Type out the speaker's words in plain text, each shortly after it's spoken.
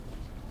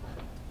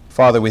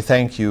Father, we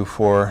thank you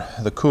for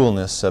the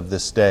coolness of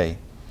this day,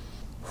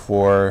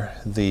 for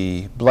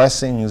the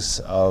blessings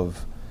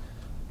of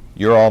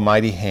your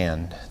almighty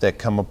hand that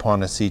come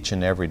upon us each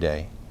and every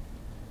day.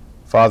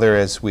 Father,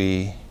 as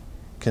we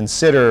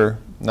consider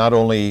not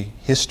only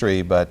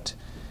history but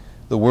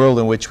the world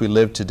in which we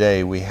live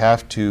today, we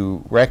have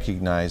to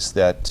recognize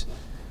that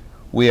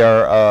we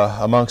are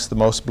amongst the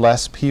most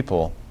blessed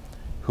people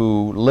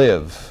who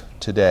live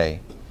today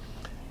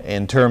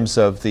in terms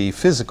of the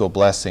physical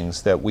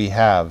blessings that we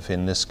have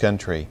in this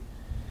country.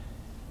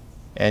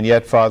 And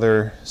yet,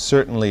 Father,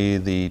 certainly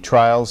the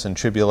trials and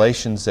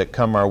tribulations that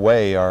come our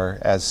way are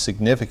as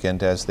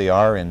significant as they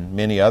are in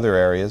many other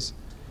areas,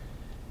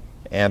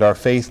 and our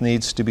faith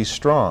needs to be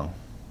strong.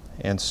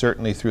 And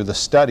certainly through the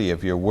study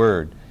of your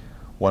word,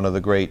 one of the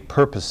great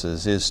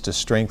purposes is to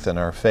strengthen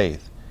our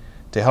faith,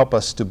 to help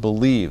us to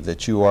believe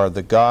that you are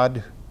the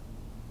God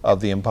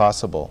of the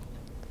impossible,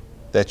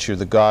 that you're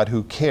the God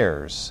who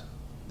cares,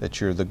 that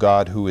you're the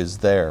God who is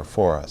there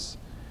for us.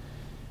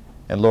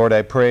 And Lord,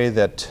 I pray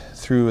that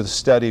through the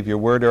study of your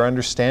word, our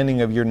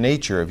understanding of your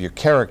nature, of your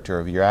character,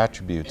 of your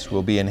attributes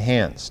will be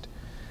enhanced,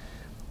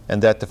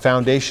 and that the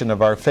foundation of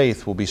our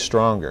faith will be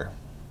stronger,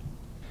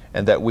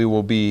 and that we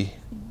will be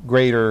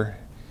greater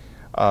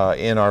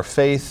in our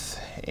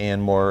faith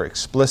and more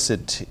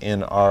explicit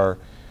in our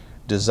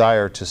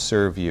desire to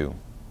serve you.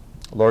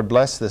 Lord,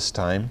 bless this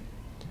time.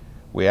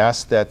 We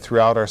ask that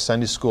throughout our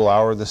Sunday school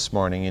hour this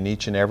morning, in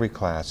each and every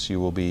class,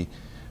 you will be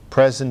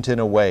present in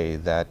a way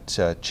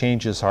that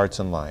changes hearts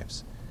and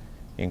lives.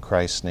 In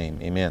Christ's name,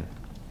 amen.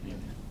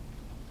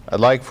 I'd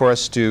like for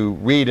us to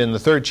read in the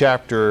 3rd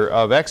chapter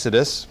of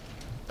Exodus,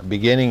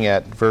 beginning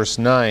at verse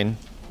 9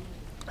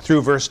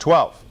 through verse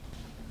 12.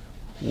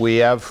 We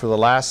have, for the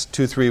last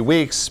 2-3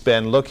 weeks,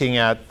 been looking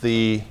at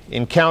the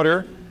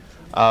encounter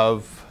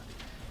of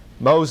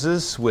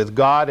Moses with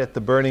God at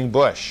the burning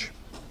bush.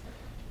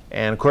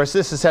 And of course,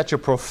 this is such a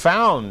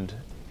profound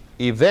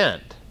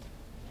event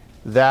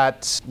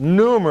that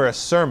numerous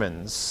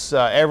sermons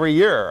every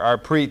year are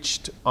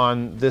preached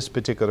on this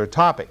particular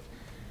topic.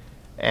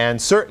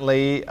 And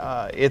certainly,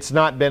 it's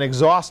not been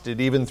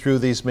exhausted even through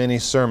these many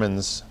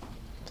sermons.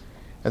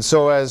 And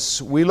so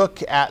as we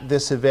look at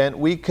this event,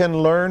 we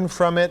can learn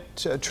from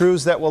it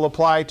truths that will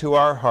apply to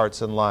our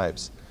hearts and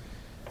lives.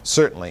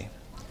 Certainly.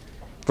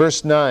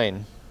 Verse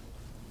 9.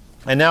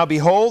 And now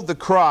behold, the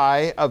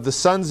cry of the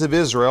sons of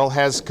Israel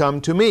has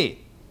come to me.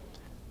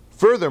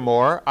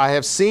 Furthermore, I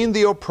have seen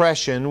the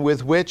oppression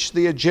with which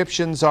the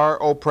Egyptians are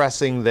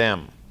oppressing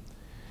them.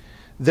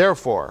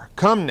 Therefore,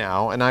 come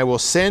now, and I will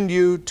send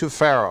you to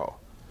Pharaoh,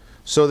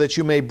 so that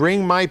you may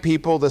bring my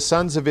people, the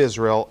sons of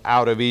Israel,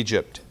 out of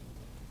Egypt.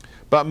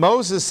 But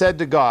Moses said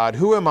to God,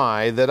 Who am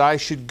I that I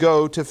should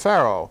go to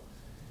Pharaoh,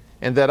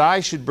 and that I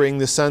should bring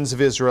the sons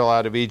of Israel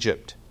out of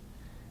Egypt?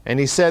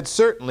 And he said,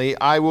 Certainly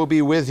I will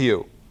be with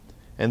you.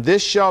 And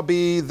this shall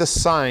be the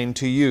sign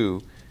to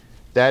you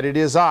that it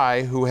is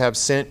I who have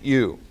sent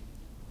you.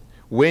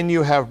 When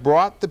you have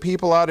brought the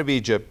people out of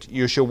Egypt,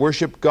 you shall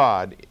worship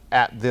God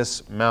at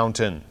this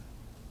mountain.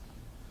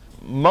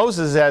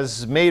 Moses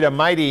has made a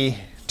mighty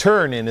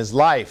turn in his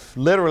life,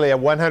 literally a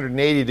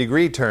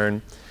 180-degree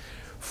turn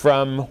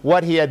from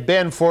what he had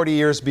been 40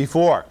 years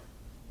before,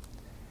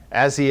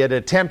 as he had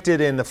attempted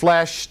in the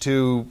flesh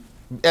to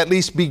at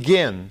least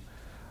begin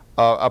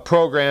a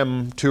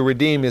program to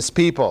redeem his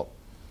people.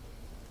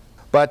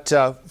 But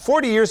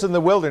 40 years in the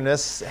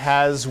wilderness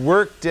has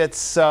worked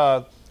its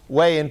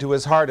way into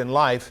his heart and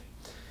life,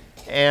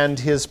 and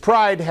his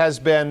pride has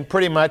been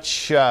pretty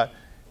much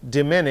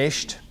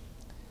diminished,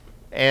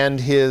 and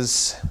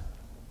his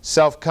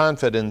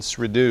self-confidence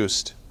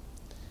reduced.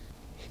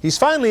 He's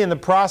finally in the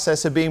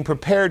process of being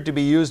prepared to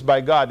be used by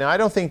God. Now, I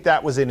don't think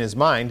that was in his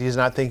mind. He's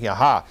not thinking,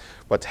 aha,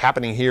 what's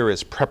happening here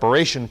is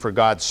preparation for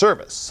God's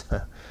service.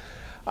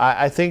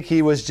 I think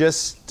he was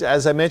just,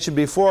 as I mentioned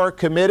before,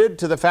 committed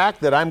to the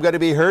fact that I'm going to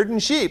be herding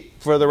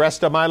sheep for the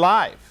rest of my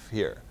life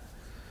here.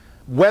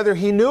 Whether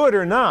he knew it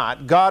or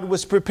not, God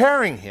was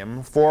preparing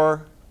him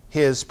for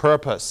his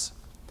purpose.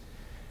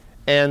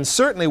 And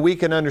certainly we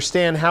can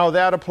understand how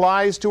that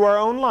applies to our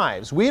own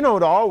lives. We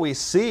don't always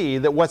see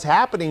that what's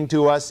happening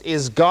to us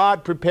is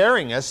God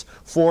preparing us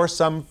for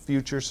some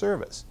future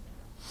service.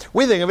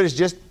 We think of it as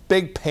just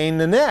big pain in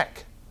the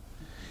neck.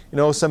 You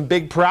know, some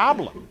big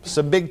problem,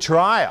 some big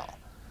trial,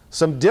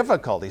 some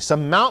difficulty,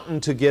 some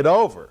mountain to get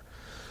over.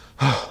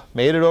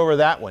 Made it over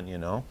that one, you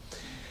know.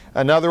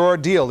 Another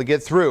ordeal to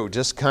get through,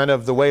 just kind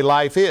of the way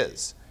life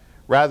is.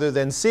 Rather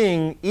than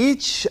seeing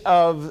each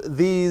of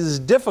these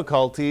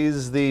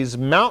difficulties, these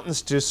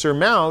mountains to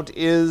surmount,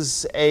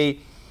 is a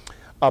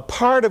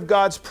part of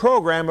God's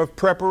program of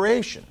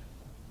preparation.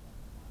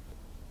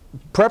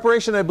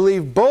 Preparation, I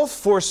believe, both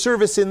for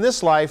service in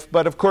this life,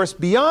 but of course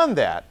beyond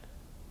that,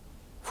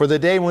 for the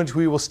day in which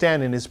we will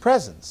stand in His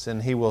presence,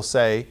 and He will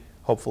say,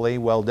 hopefully,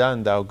 well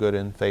done, thou good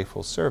and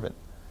faithful servant.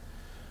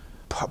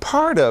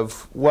 Part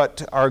of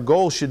what our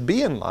goal should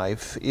be in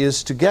life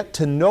is to get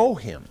to know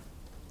Him,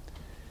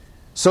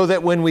 so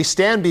that when we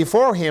stand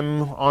before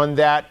Him on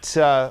that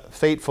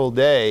fateful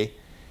day,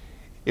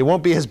 it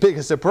won't be as big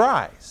a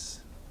surprise.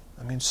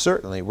 I mean,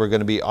 certainly we're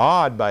going to be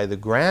awed by the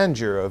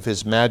grandeur of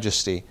His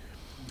majesty.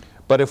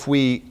 But if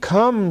we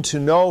come to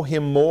know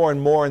Him more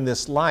and more in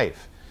this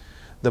life,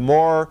 the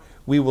more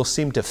we will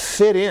seem to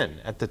fit in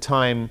at the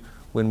time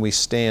when we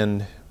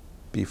stand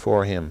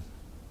before Him.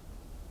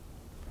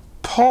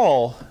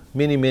 Paul,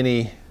 many,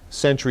 many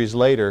centuries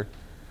later,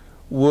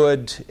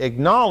 would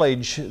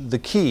acknowledge the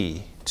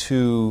key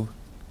to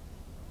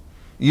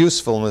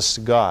usefulness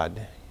to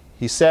God.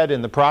 He said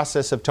in the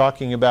process of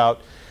talking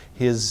about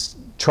his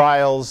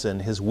trials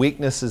and his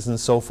weaknesses and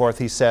so forth,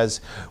 he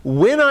says,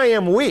 "When I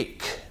am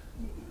weak,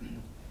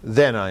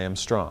 then I am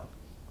strong."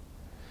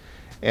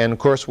 And of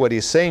course what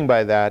he's saying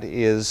by that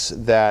is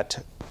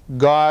that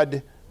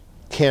God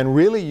can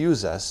really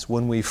use us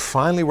when we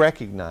finally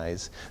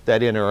recognize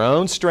that in our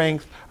own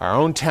strength, our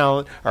own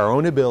talent, our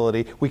own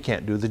ability, we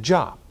can't do the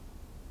job.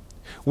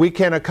 We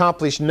can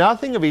accomplish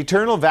nothing of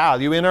eternal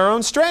value in our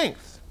own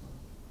strength.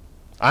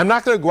 I'm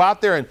not going to go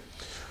out there and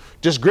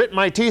just grit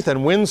my teeth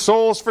and win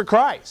souls for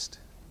Christ.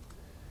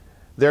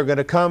 They're going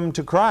to come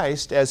to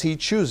Christ as He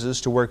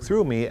chooses to work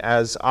through me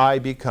as I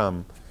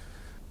become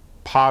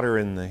potter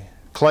in the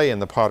clay in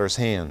the potter's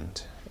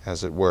hand,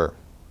 as it were.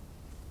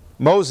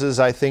 Moses,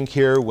 I think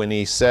here, when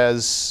he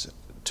says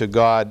to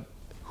God,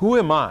 "Who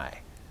am I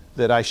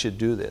that I should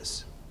do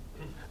this?"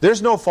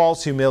 There's no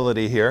false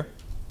humility here.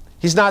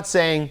 He's not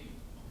saying,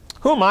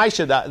 "Who am I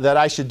that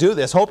I should do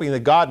this," hoping that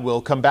God will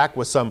come back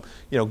with some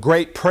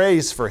great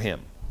praise for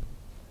him.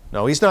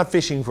 No, he's not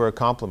fishing for a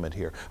compliment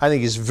here. I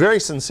think he's very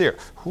sincere.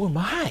 Who am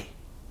I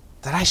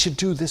that I should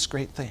do this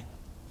great thing?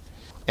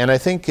 And I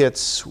think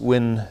it's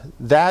when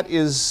that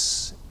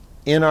is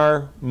in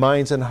our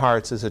minds and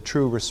hearts as a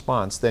true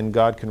response, then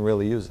God can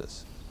really use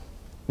us.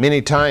 Many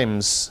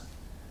times,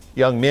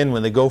 young men,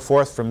 when they go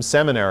forth from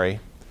seminary,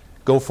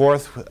 go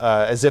forth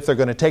as if they're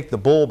going to take the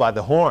bull by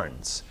the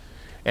horns.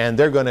 And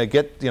they're going to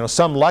get,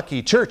 some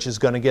lucky church is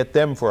going to get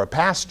them for a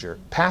pastor.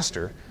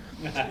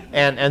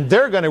 And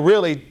they're going to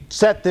really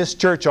set this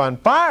church on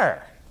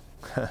fire.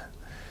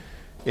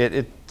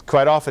 It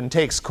quite often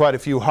takes quite a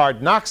few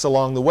hard knocks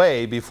along the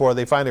way before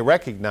they finally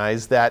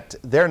recognize that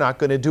they're not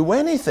going to do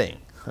anything.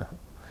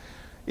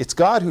 It's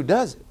God who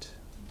does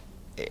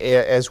it,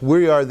 as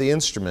we are the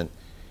instrument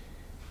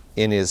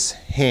in His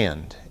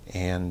hand.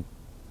 And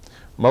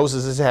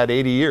Moses has had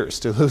 80 years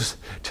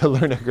to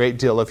learn a great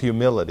deal of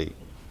humility.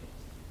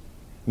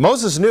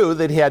 Moses knew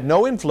that he had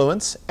no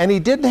influence and he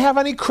didn't have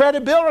any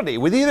credibility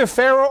with either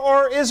Pharaoh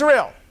or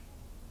Israel.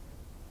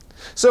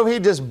 So he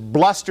just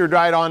blustered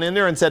right on in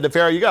there and said to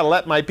Pharaoh, "You got to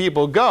let my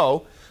people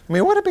go." I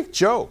mean, what a big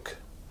joke.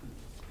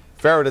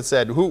 Pharaoh had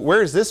said,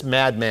 "Where's this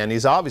madman?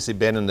 He's obviously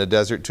been in the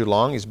desert too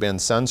long. He's been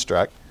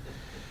sunstruck.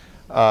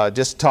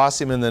 Just toss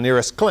him in the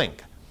nearest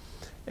clink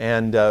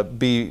and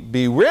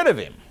be rid of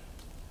him."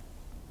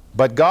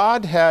 But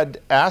God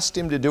had asked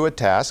him to do a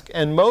task,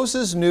 and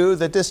Moses knew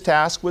that this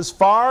task was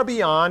far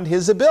beyond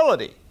his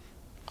ability.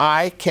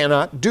 "I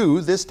cannot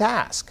do this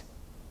task."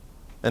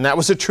 And that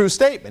was a true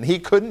statement. He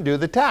couldn't do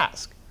the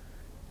task.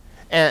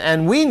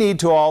 And we need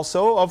to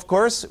also, of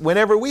course,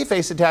 whenever we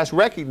face a task,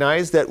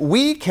 recognize that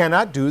we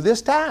cannot do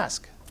this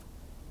task,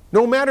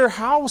 no matter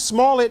how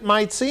small it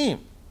might seem.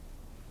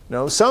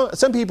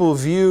 Some people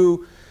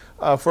view,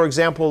 for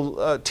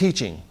example,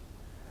 teaching,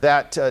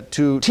 that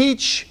to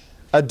teach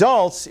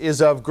adults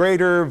is of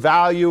greater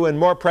value and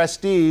more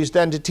prestige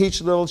than to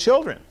teach little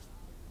children.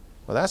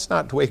 Well, that's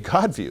not the way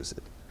God views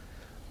it.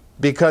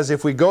 Because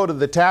if we go to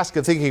the task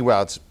of thinking,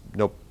 well, it's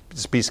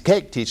a piece of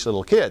cake, teach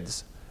little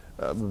kids,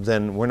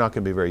 then we're not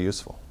going to be very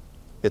useful.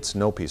 It's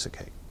no piece of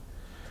cake.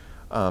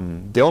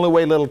 The only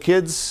way little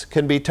kids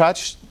can be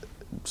touched,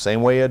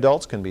 same way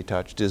adults can be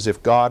touched, is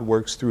if God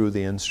works through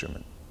the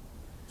instrument,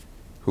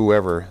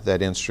 whoever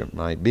that instrument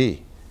might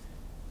be.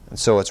 And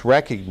so it's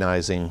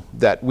recognizing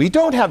that we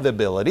don't have the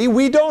ability,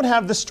 we don't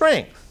have the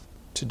strength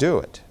to do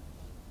it.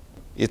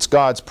 It's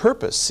God's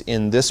purpose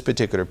in this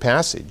particular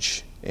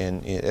passage,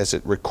 and as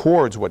it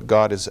records what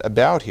God is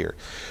about here,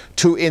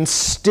 to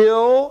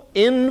instill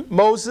in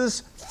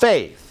Moses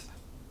faith.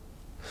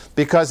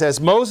 Because as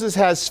Moses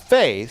has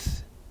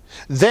faith,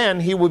 then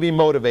he will be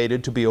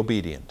motivated to be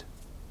obedient.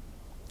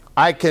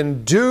 I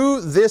can do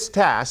this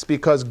task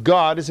because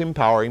God is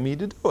empowering me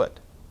to do it.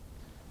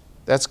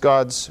 That's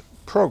God's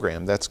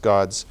program. That's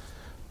God's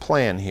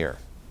plan here.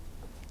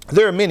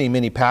 There are many,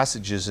 many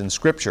passages in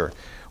Scripture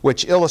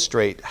which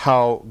illustrate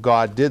how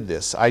God did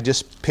this. I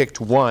just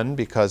picked one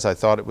because I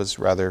thought it was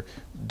rather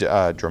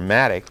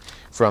dramatic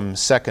from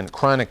 2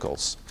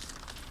 Chronicles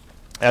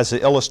as an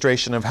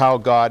illustration of how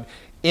God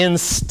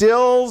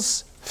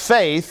instills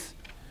faith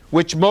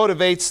which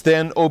motivates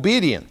then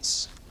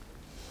obedience.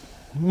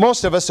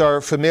 Most of us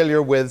are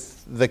familiar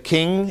with the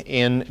king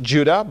in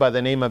Judah by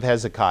the name of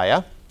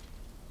Hezekiah,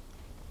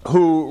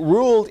 who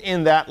ruled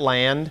in that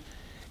land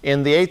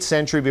in the 8th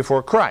century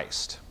before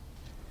Christ.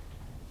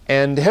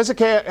 And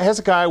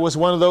Hezekiah was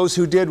one of those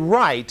who did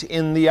right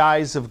in the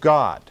eyes of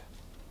God.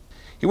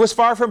 He was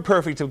far from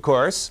perfect, of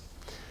course.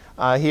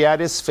 He had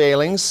his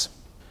failings.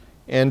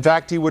 In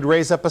fact, he would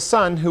raise up a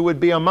son who would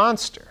be a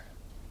monster.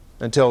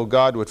 until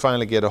God would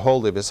finally get a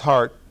hold of his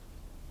heart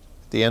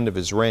at the end of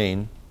his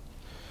reign.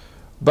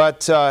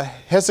 But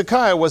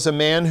Hezekiah was a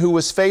man who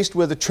was faced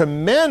with a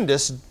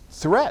tremendous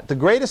threat, the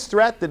greatest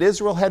threat that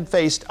Israel had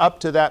faced up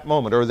to that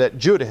moment, or that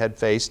Judah had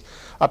faced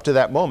up to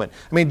that moment.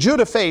 I mean,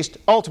 Judah faced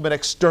ultimate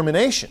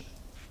extermination.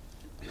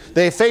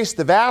 They faced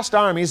the vast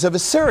armies of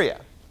Assyria.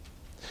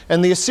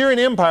 And the Assyrian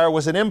Empire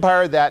was an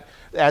empire that,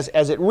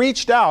 as it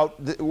reached out,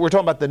 we're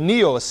talking about the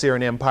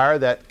Neo-Assyrian Empire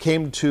that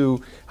came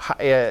to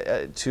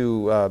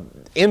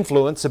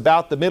influence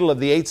about the middle of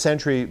the 8th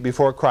century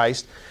before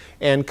Christ,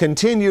 and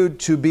continued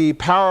to be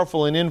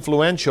powerful and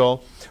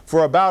influential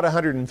for about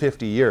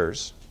 150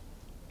 years.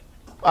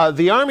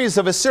 The armies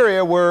of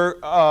Assyria were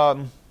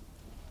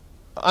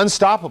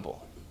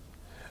unstoppable.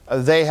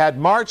 They had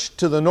marched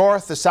to the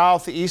north, the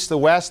south, the east, the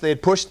west. They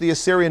had pushed the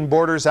Assyrian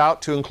borders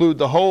out to include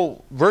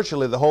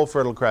virtually the whole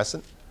Fertile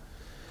Crescent.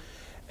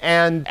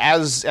 And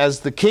as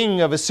the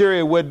king of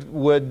Assyria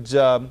would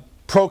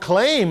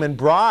proclaim and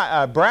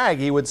brag,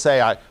 he would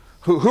say,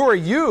 who are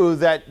you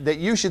that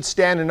you should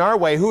stand in our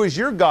way? Who is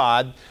your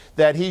God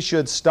that he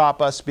should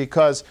stop us?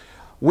 Because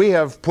we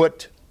have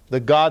put the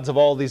gods of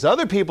all these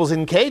other peoples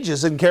in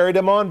cages and carried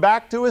them on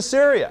back to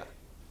Assyria.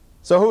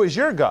 So who is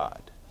your God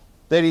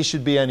that he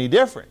should be any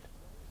different?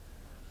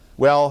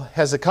 Well,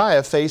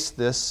 Hezekiah faced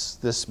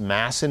this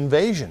mass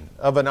invasion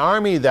of an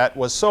army that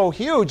was so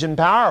huge and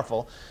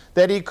powerful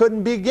that he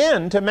couldn't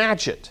begin to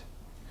match it.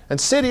 And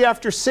city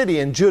after city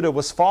in Judah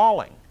was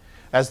falling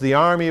as the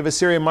army of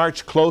Assyria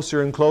marched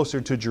closer and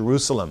closer to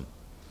Jerusalem.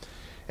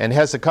 And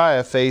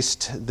Hezekiah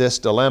faced this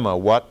dilemma,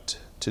 what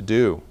to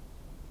do.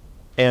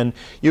 And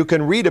you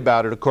can read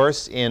about it, of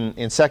course, in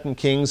 2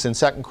 Kings and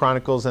 2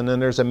 Chronicles, and then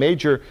there's a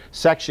major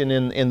section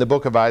in the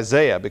book of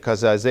Isaiah,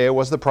 because Isaiah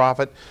was the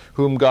prophet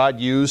whom God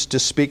used to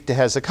speak to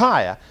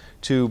Hezekiah,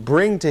 to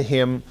bring to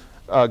him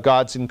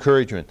God's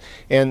encouragement.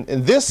 And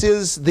this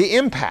is the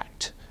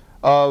impact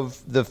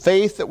of the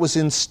faith that was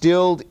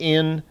instilled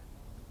in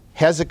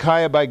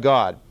Hezekiah by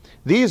God.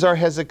 These are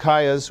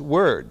Hezekiah's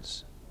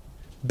words.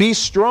 Be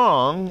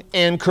strong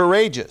and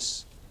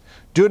courageous.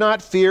 Do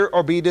not fear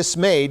or be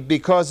dismayed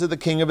because of the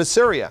king of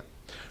Assyria,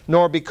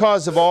 nor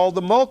because of all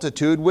the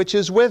multitude which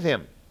is with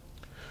him.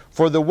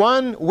 For the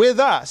one with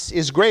us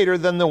is greater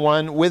than the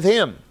one with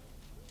him.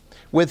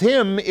 With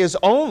him is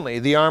only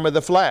the arm of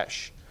the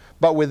flesh,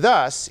 but with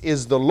us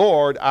is the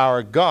Lord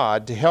our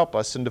God to help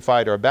us and to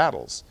fight our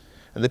battles.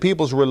 And the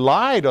peoples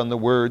relied on the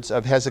words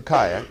of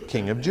Hezekiah,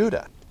 king of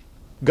Judah.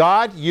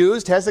 God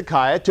used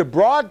Hezekiah to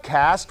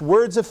broadcast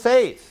words of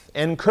faith,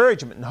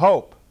 encouragement, and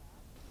hope.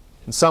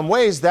 In some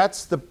ways,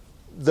 that's the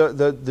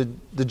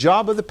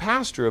job of the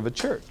pastor of a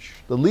church,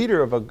 the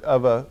leader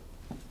of a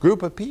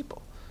group of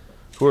people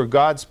who are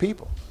God's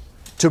people,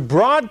 to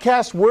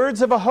broadcast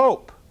words of a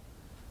hope.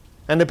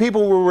 And the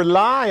people will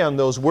rely on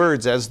those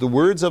words as the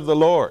words of the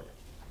Lord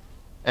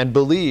and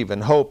believe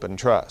and hope and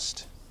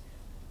trust.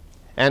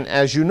 And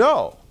as you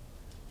know,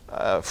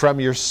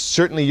 from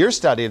certainly your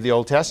study of the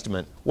Old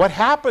Testament, what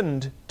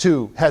happened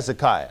to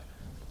Hezekiah?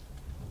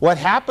 What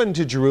happened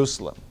to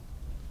Jerusalem?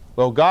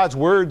 Well, God's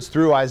words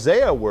through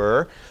Isaiah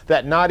were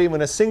that not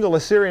even a single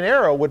Assyrian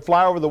arrow would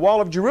fly over the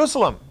wall of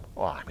Jerusalem.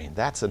 Well, I mean,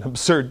 that's an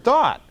absurd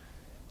thought,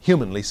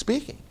 humanly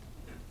speaking.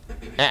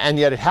 And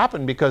yet it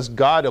happened because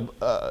God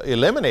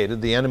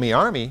eliminated the enemy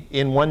army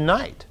in one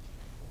night.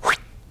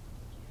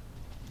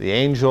 The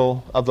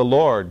angel of the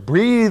Lord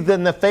breathed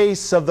in the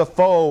face of the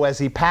foe as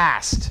he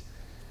passed,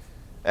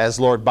 as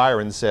Lord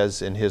Byron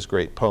says in his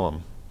great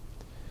poem.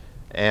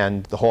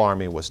 And the whole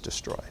army was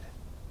destroyed.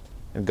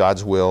 And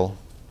God's will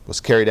was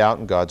carried out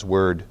and God's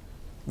word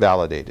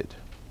validated.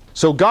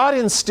 So God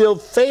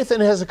instilled faith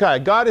in Hezekiah.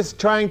 God is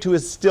trying to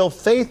instill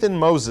faith in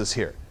Moses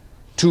here,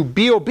 to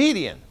be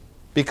obedient,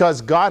 because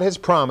God has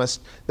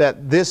promised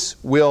that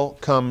this will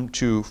come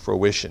to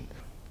fruition.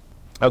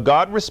 Now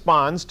God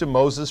responds to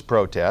Moses'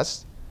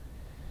 protests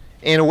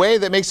in a way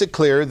that makes it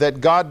clear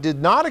that God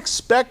did not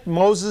expect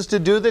Moses to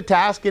do the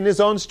task in his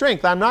own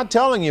strength. I'm not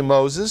telling you,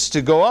 Moses,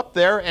 to go up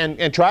there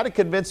and try to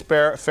convince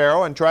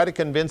Pharaoh and try to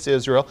convince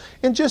Israel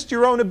in just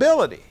your own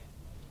ability.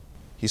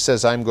 He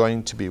says, I'm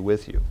going to be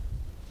with you.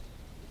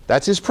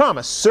 That's his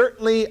promise.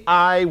 Certainly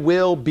I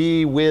will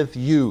be with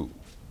you.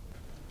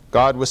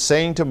 God was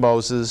saying to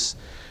Moses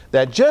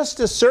that just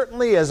as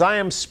certainly as I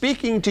am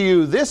speaking to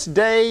you this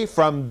day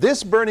from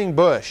this burning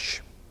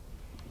bush,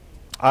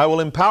 I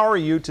will empower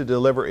you to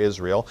deliver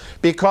Israel,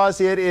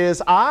 because it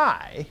is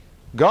I,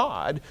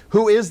 God,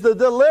 who is the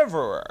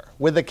deliverer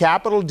with a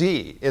capital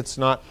D. It's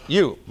not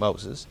you,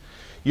 Moses.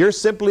 You're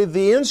simply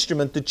the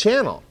instrument, the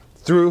channel,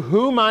 through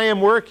whom I am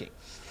working.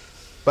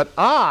 But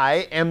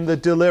I am the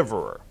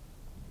deliverer.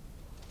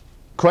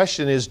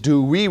 Question is,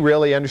 do we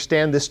really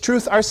understand this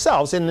truth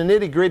ourselves in the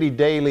nitty-gritty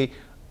daily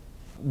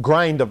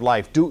grind of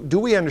life? Do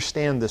we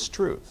understand this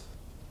truth?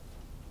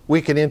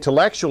 We can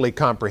intellectually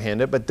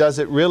comprehend it, but does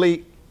it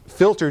really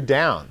filter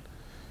down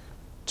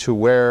to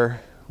where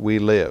we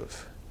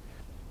live?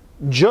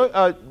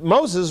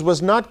 Moses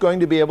was not going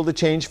to be able to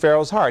change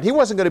Pharaoh's heart. He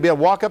wasn't going to be able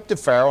to walk up to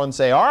Pharaoh and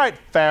say, all right,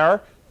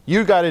 Pharaoh,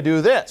 you got to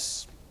do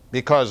this.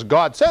 because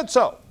God said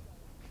so.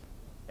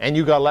 And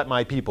you got to let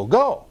my people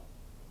go.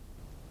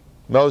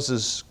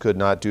 Moses could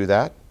not do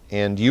that.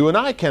 And you and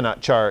I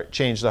cannot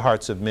change the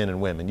hearts of men and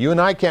women. You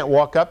and I can't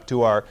walk up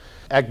to our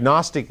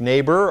agnostic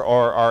neighbor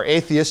or our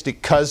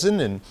atheistic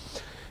cousin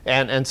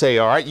and say,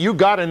 all right, you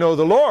got to know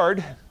the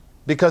Lord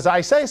because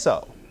I say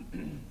so.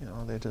 You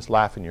know, they just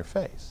laugh in your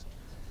face.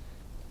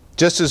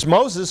 Just as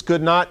Moses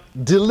could not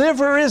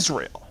deliver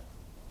Israel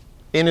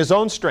in his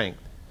own strength,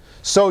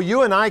 so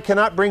you and I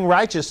cannot bring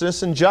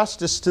righteousness and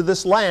justice to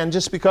this land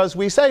just because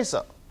we say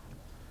so.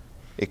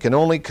 It can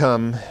only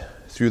come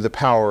through the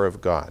power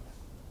of God.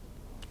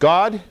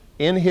 God,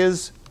 in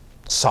His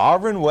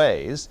sovereign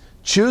ways,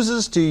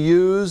 chooses to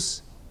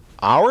use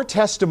our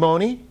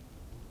testimony,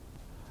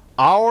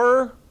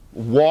 our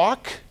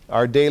walk,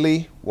 our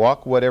daily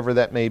walk, whatever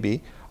that may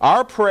be,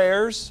 our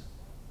prayers,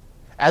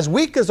 as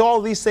weak as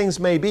all these things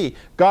may be,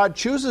 God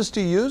chooses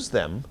to use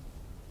them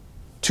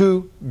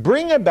to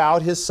bring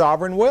about His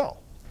sovereign will.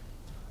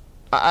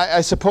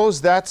 I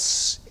suppose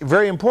that's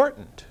very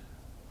important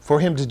for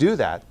Him to do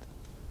that,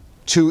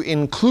 to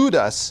include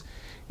us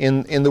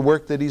in the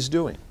work that He's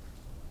doing.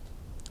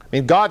 I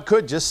mean, God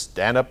could just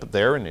stand up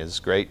there in His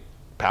great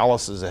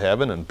palaces of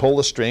heaven and pull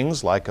the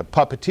strings like a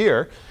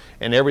puppeteer,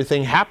 and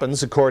everything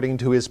happens according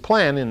to His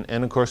plan.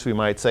 And of course we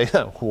might say,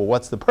 well,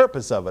 what's the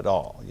purpose of it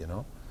all, you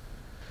know?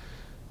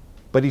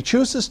 But He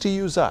chooses to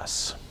use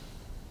us.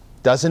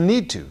 Doesn't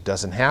need to,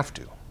 doesn't have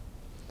to.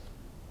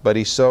 But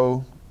He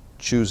so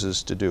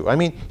chooses to do. I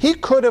mean, He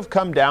could have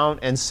come down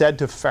and said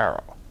to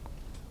Pharaoh,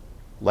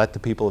 let the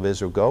people of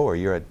Israel go or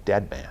you're a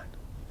dead man.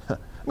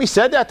 He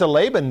said that to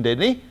Laban,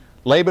 didn't he?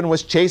 Laban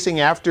was chasing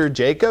after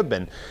Jacob,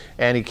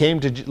 and he came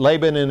to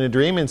Laban in a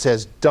dream and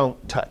says,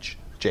 don't touch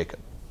Jacob.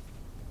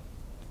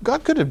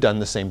 God could have done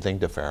the same thing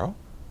to Pharaoh.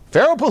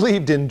 Pharaoh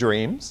believed in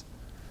dreams,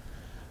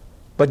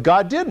 but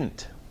God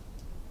didn't.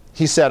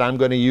 He said, I'm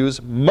going to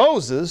use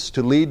Moses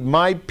to lead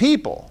my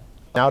people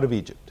out of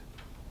Egypt.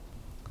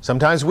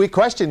 Sometimes we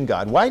question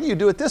God. Why do you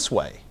do it this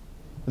way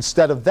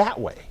instead of that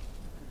way?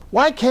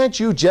 Why can't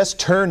you just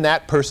turn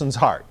that person's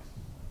heart?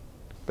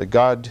 But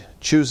God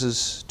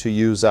chooses to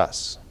use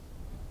us.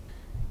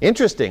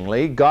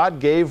 Interestingly, God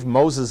gave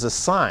Moses a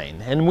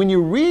sign. And when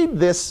you read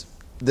this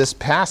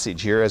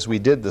passage here, as we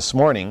did this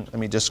morning, let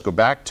me just go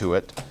back to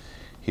it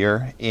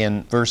here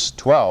in verse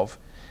 12.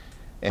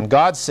 And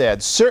God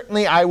said,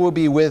 certainly I will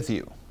be with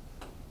you.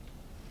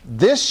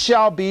 This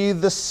shall be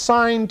the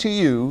sign to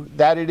you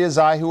that it is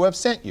I who have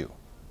sent you.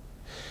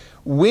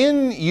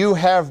 When you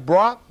have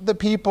brought the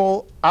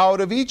people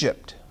out of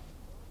Egypt,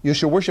 you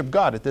shall worship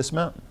God at this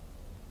mountain.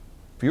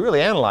 If you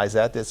really analyze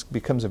that, this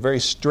becomes a very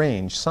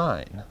strange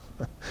sign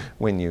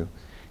when you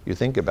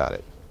think about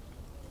it.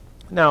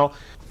 Now,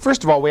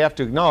 first of all, we have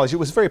to acknowledge it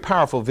was a very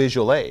powerful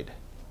visual aid.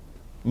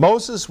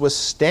 Moses was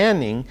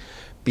standing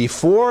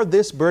before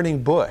this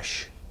burning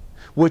bush,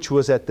 which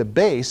was at the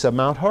base of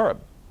Mount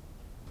Horeb.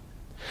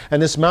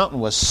 And this mountain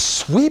was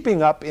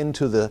sweeping up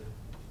into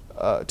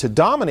to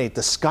dominate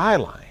the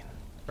skyline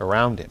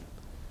around him.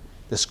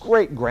 This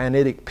great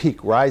granitic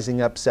peak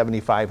rising up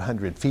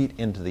 7,500 feet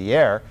into the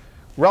air,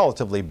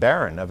 relatively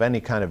barren of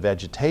any kind of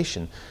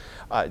vegetation,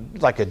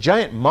 like a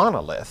giant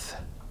monolith.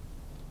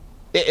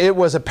 It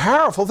was a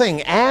powerful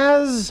thing.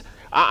 As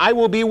I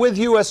will be with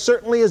you as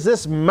certainly as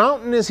this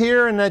mountain is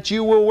here, and that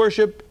you will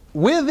worship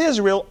with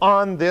Israel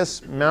on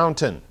this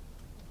mountain.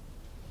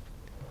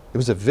 It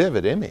was a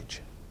vivid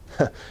image.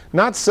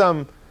 Not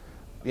some,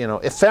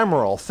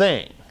 ephemeral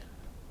thing.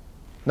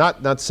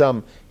 Not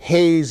some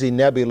hazy,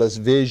 nebulous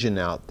vision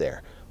out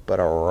there, but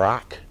a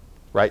rock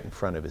right in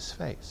front of his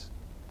face.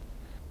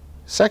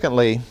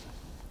 Secondly,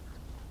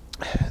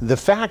 the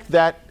fact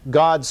that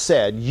God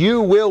said,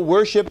 you will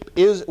worship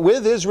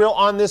with Israel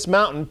on this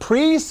mountain,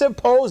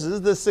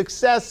 presupposes the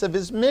success of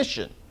His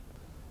mission.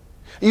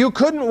 You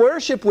couldn't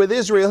worship with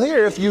Israel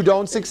here if you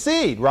don't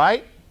succeed,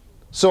 right?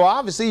 So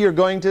obviously you're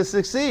going to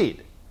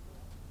succeed.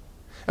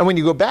 And when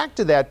you go back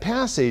to that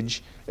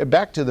passage,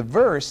 back to the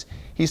verse,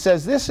 he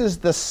says, this is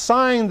the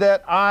sign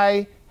that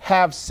I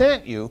have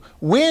sent you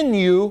when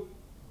you,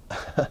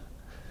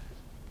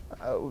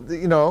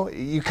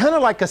 you kind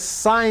of like a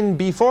sign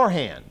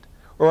beforehand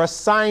or a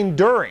sign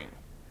during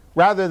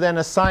rather than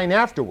a sign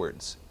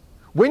afterwards.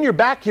 When you're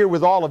back here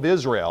with all of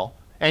Israel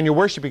and you're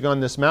worshiping on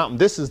this mountain,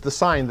 this is the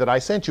sign that I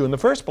sent you in the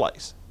first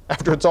place,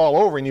 after it's all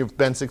over and you've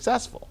been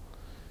successful.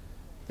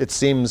 It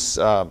seems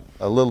a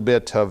little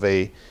bit of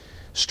a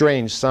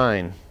strange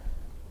sign,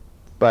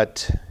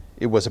 but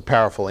it was a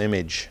powerful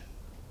image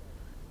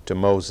to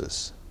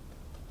Moses.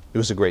 It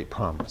was a great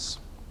promise.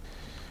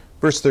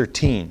 Verse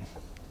 13.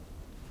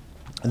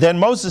 Then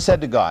Moses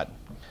said to God,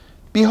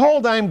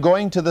 behold, I am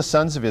going to the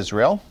sons of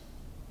Israel,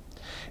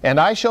 and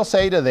I shall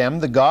say to them,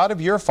 the God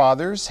of your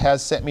fathers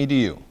has sent me to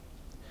you.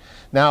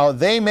 Now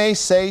they may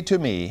say to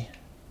me,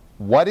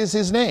 what is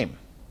His name?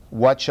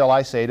 What shall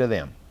I say to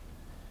them?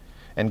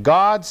 And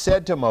God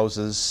said to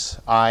Moses,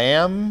 I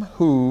am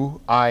who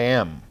I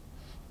am.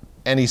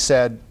 And He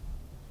said,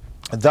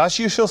 thus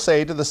you shall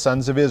say to the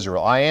sons of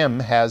Israel, I am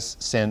has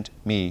sent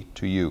me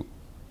to you.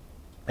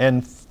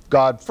 And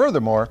God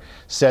furthermore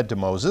said to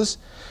Moses,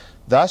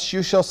 "Thus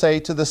you shall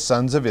say to the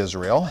sons of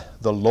Israel,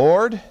 the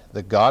Lord,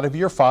 the God of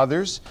your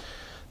fathers,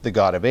 the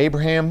God of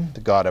Abraham,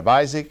 the God of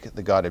Isaac,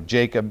 the God of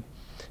Jacob,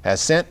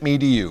 has sent me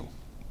to you.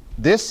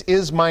 This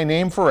is my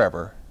name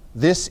forever.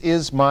 This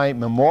is my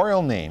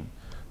memorial name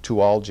to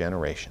all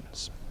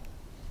generations."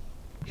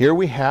 Here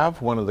we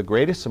have one of the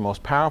greatest and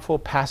most powerful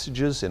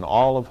passages in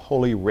all of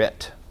Holy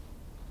Writ.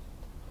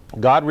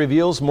 God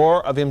reveals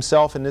more of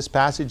himself in this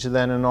passage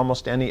than in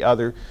almost any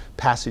other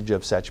passage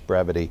of such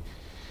brevity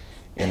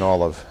in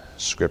all of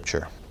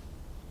Scripture.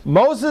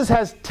 Moses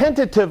has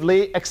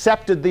tentatively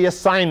accepted the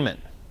assignment,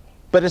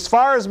 but as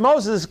far as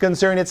Moses is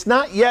concerned, it's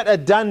not yet a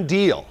done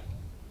deal.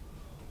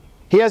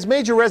 He has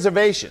major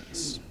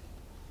reservations.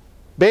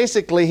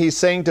 Basically, he's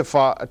saying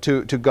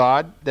to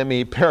God, let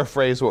me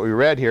paraphrase what we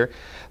read here,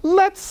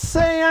 let's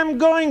say I'm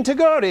going to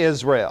go to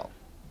Israel,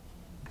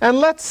 and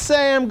let's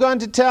say I'm going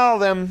to tell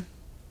them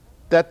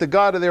that the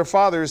God of their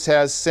fathers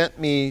has sent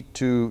me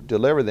to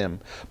deliver them.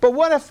 But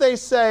what if they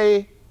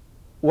say,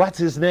 what's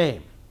his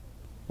name?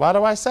 What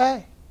do I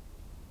say?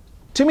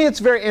 To me, it's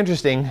very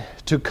interesting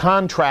to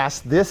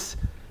contrast this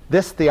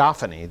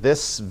theophany,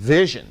 this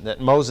vision that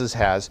Moses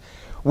has,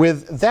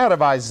 with that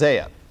of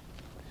Isaiah.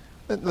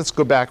 Let's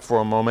go back for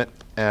a moment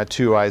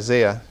to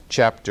Isaiah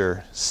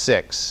chapter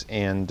 6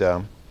 and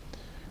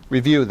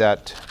review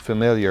that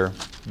familiar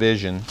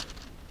vision,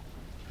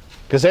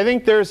 because I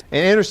think there's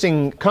an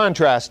interesting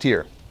contrast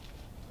here.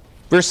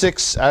 Verse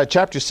 6,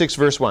 chapter 6,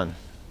 verse 1.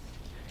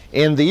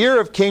 In the year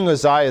of King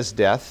Uzziah's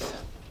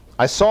death,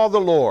 I saw the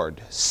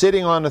Lord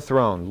sitting on a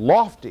throne,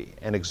 lofty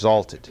and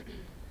exalted,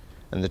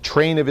 and the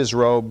train of his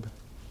robe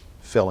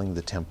filling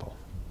the temple.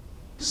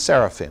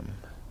 Seraphim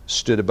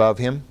stood above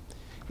him,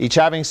 each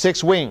having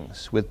 6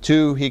 wings. With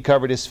 2 he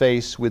covered his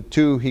face, with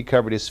 2 he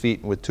covered his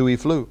feet, and with 2 he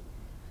flew.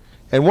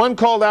 And one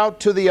called out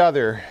to the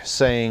other,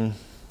 saying,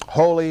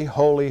 Holy,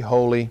 holy,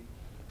 holy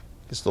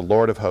is the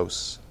Lord of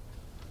hosts.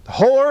 The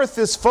whole earth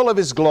is full of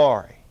his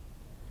glory.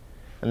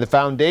 And the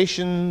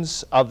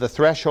foundations of the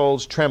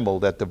thresholds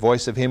trembled at the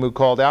voice of him who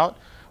called out,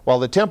 while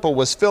the temple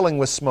was filling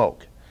with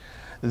smoke.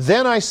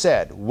 Then I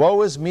said,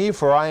 Woe is me,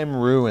 for I am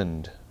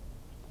ruined,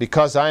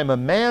 because I am a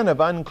man of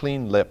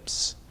unclean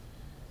lips,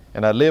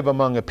 and I live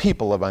among a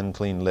people of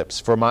unclean lips.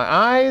 For my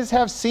eyes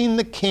have seen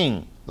the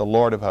King, the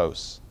Lord of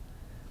hosts.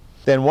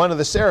 Then one of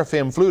the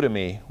seraphim flew to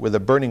me with a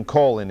burning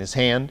coal in his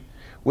hand,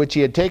 which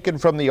he had taken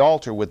from the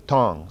altar with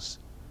tongs.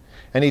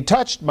 And he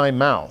touched my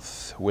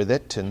mouth with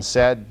it and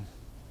said,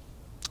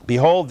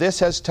 Behold, this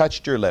has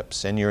touched your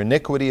lips, and your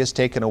iniquity is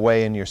taken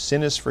away, and your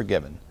sin is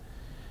forgiven.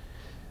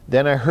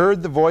 Then I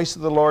heard the voice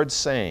of the Lord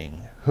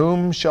saying,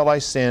 Whom shall I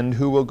send?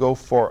 Who will go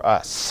for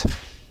us?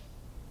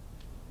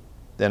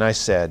 Then I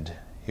said,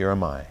 Here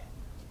am I,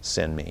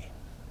 send me.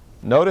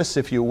 Notice,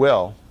 if you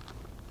will,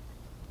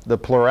 the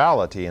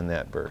plurality in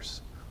that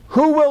verse.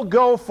 Who will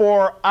go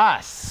for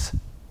us?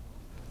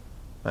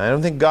 I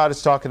don't think God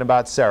is talking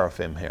about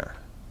seraphim here.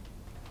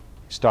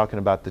 He's talking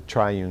about the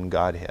triune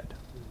Godhead,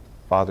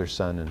 Father,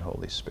 Son, and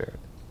Holy Spirit.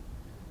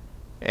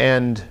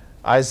 And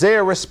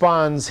Isaiah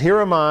responds, Here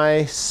am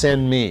I,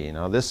 send me.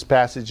 Now this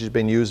passage has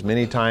been used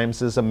many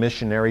times as a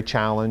missionary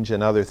challenge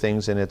and other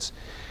things, and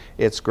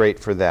it's great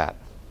for that.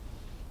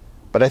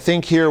 But I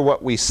think here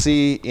what we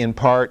see in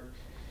part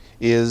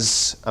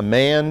is a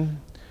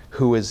man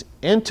who is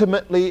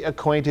intimately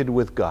acquainted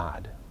with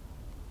God,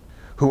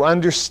 who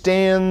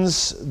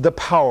understands the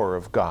power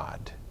of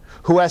God,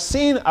 who has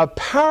seen a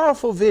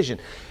powerful vision.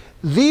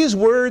 These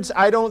words,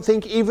 I don't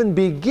think, even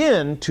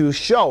begin to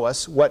show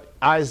us what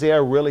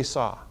Isaiah really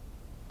saw.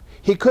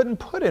 He couldn't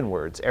put in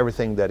words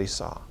everything that he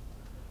saw.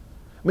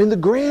 I mean, the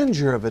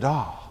grandeur of it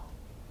all,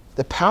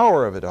 the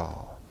power of it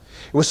all.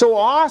 It was so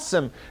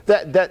awesome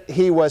that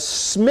he was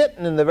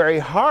smitten in the very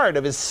heart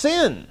of his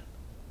sin.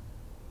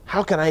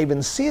 How can I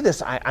even see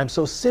this? I'm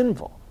so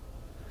sinful.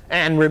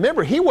 And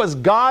remember, he was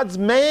God's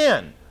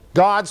man,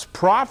 God's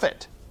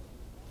prophet.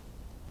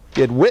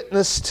 He had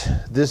witnessed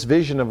this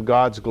vision of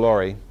God's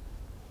glory,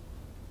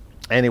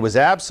 and he was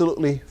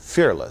absolutely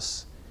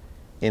fearless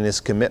in his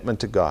commitment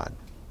to God.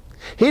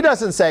 He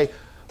doesn't say,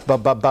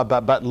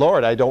 but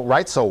Lord, I don't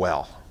write so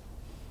well.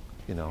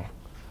 You know,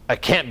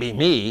 it can't be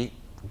me.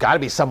 Got to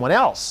be someone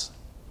else.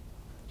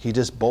 He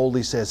just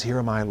boldly says, Here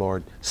am I,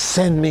 Lord.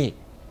 Send me.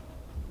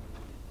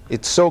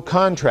 It so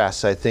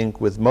contrasts, I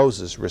think, with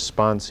Moses'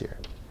 response here.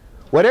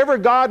 Whatever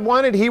God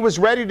wanted, he was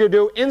ready to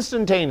do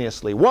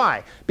instantaneously.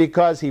 Why?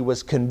 Because he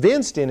was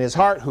convinced in his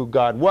heart who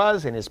God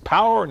was, and his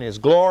power and his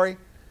glory,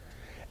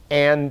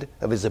 and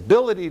of his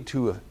ability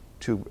to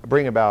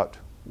bring about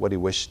what he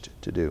wished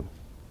to do.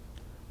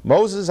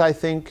 Moses, I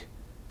think,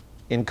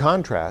 in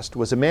contrast,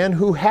 was a man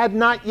who had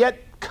not yet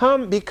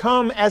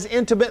become as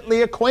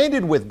intimately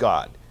acquainted with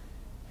God.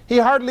 He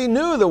hardly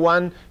knew the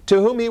one to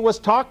whom he was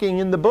talking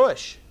in the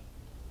bush.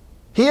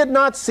 He had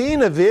not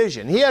seen a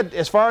vision. He had,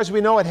 as far as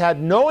we know,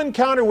 had no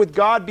encounter with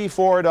God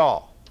before at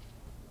all.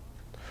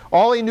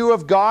 All he knew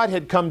of God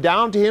had come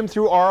down to him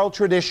through oral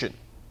tradition.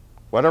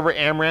 Whatever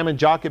Amram and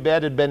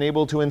Jochebed had been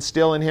able to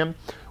instill in him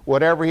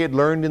whatever he had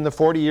learned in the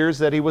 40 years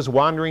that he was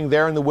wandering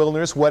there in the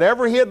wilderness,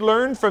 whatever he had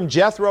learned from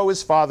Jethro,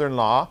 his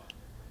father-in-law,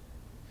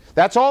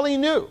 that's all he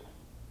knew.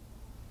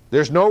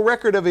 There's no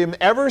record of him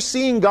ever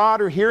seeing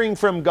God or hearing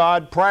from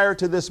God prior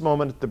to this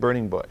moment at the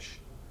burning bush.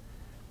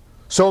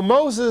 So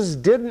Moses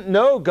didn't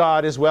know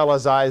God as well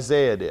as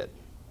Isaiah did.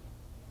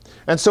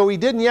 And so he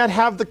didn't yet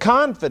have the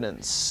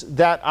confidence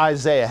that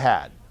Isaiah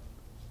had.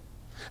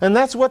 And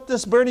that's what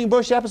this burning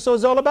bush episode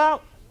is all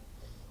about.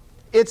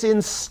 It's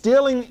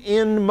instilling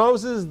in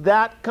Moses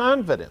that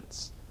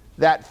confidence,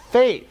 that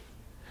faith,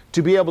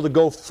 to be able to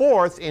go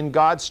forth in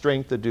God's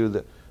strength to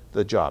do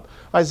the job.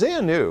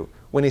 Isaiah knew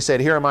when he said,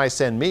 "Here am I,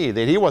 send me,"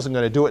 that he wasn't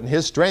going to do it in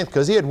his strength,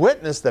 because he had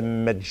witnessed the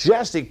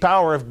majestic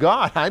power of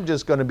God. I'm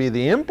just going to be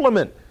the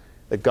implement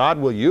that God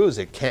will use.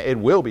 It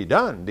will be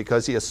done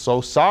because he has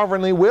so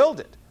sovereignly willed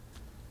it.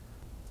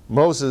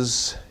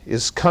 Moses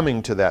is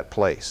coming to that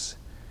place.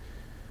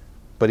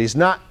 But he's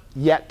not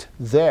yet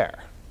there,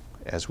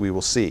 as we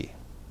will see.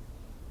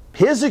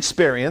 His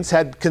experience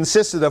had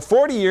consisted of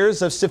 40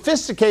 years of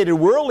sophisticated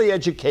worldly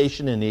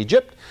education in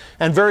Egypt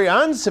and very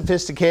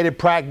unsophisticated,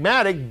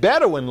 pragmatic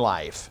Bedouin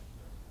life.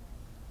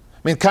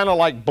 I mean, kind of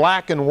like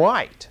black and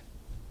white,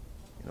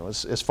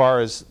 as far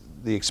as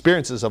the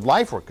experiences of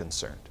life were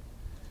concerned.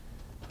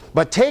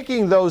 But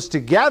taking those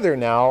together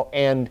now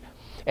and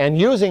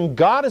using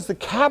God as the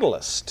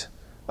catalyst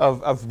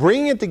of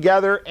bringing it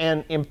together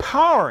and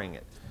empowering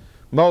it,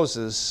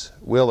 Moses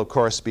will, of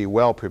course, be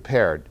well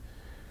prepared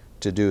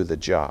to do the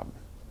job,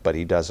 but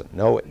he doesn't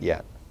know it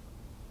yet.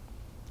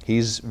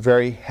 He's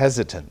very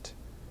hesitant.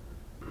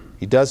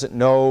 He doesn't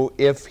know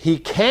if he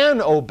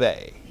can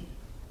obey,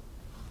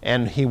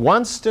 and he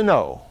wants to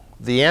know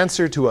the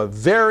answer to a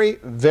very,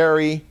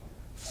 very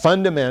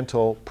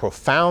fundamental,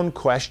 profound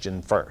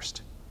question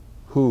first.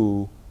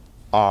 Who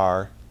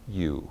are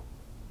you?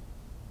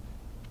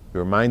 It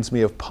reminds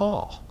me of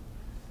Paul,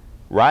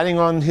 riding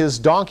on his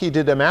donkey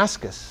to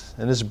Damascus,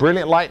 and his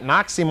brilliant light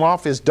knocks him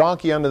off his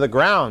donkey onto the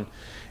ground,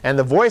 and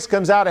the voice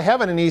comes out of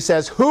heaven and he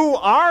says, "Who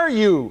are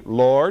you,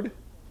 Lord?"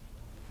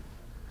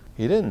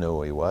 He didn't know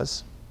who he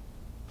was.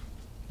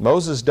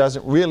 Moses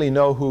doesn't really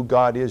know who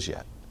God is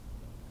yet.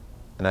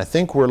 And I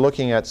think we're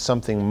looking at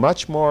something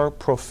much more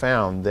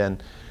profound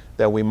than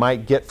that we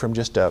might get from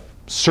just a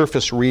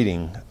surface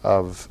reading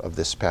of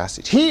this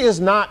passage. He is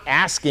not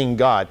asking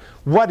God,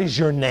 "What is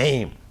your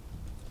name?"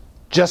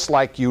 Just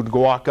like you'd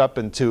walk up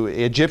into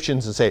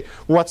Egyptians and say,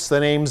 "What's the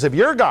names of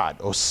your God?"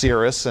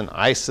 Osiris and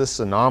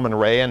Isis and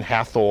Amun-Ra and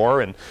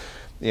Hathor and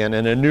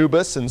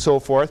Anubis and so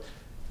forth.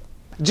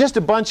 Just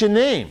a bunch of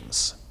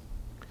names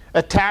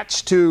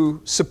attached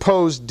to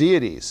supposed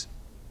deities.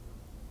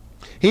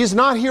 He's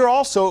not here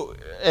also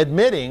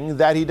admitting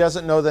that he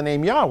doesn't know the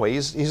name Yahweh.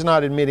 He's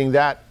not admitting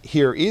that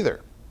here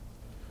either.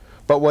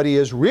 But what he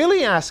is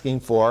really asking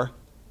for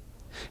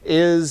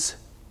is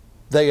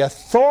the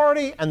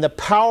authority and the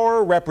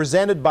power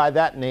represented by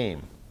that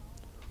name.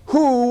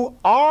 Who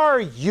are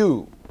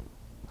you?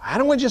 I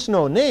don't want to just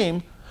know a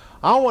name.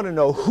 I want to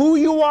know who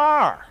you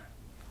are.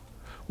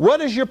 What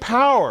is your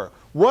power?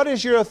 What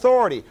is your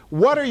authority?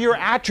 What are your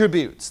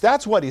attributes?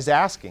 That's what he's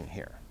asking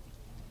here.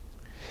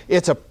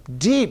 It's a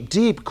deep,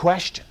 deep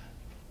question.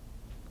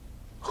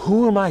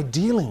 Who am I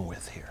dealing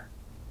with here?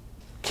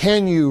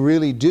 Can you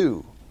really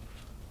do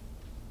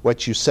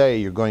what you say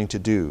you're going to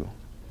do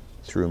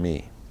through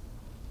me?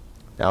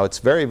 Now, it's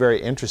very,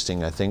 very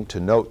interesting, I think, to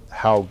note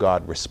how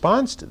God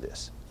responds to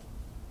this.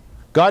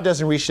 God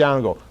doesn't reach down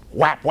and go,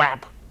 "Whap,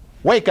 whap,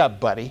 wake up,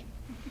 buddy."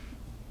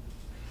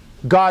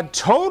 God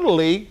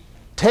totally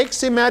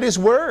takes him at his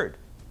word.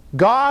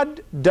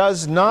 God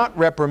does not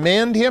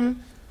reprimand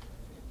him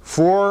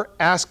for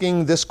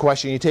asking this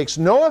question. He takes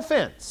no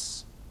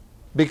offense,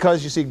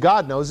 because, you see,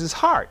 God knows his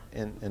heart,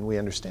 and we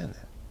understand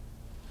that.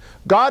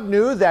 God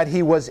knew that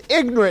he was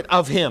ignorant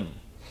of him.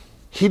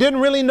 He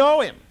didn't really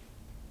know him.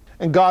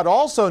 And God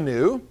also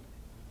knew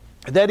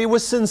that he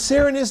was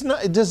sincere in his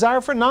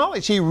desire for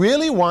knowledge. He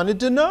really wanted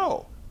to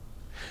know.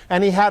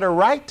 And he had a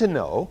right to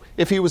know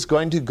if he was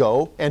going to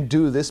go and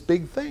do this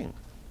big thing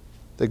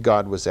that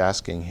God was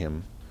asking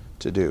him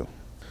to do.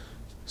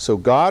 So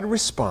God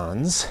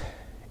responds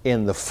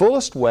in the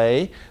fullest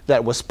way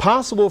that was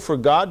possible for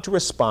God to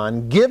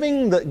respond,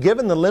 given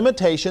the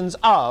limitations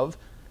of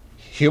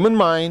human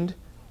mind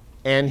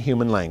and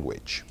human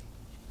language.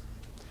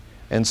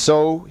 And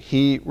so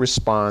he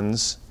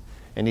responds,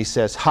 and he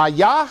says,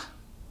 "Hayah,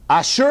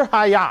 Asher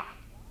Hayah."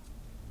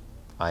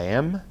 I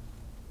am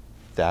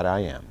that I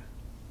am.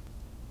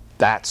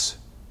 That's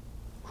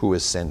who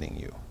is sending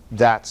you.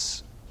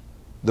 That's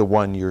the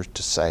one you're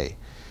to say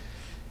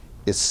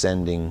is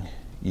sending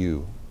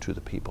you to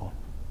the people.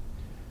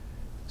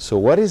 So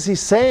what is he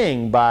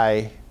saying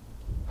by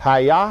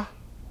Hayah,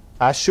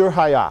 Asher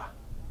Hayah?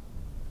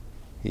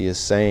 He is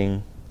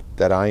saying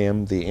that I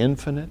am the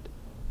infinite,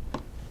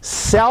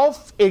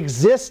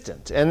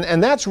 self-existent.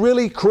 And that's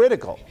really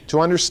critical to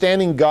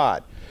understanding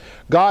God.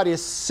 God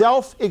is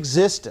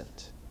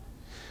self-existent.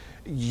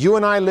 You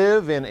and I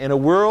live in a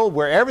world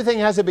where everything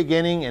has a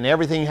beginning and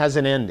everything has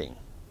an ending.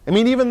 I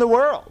mean, even the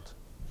world.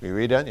 We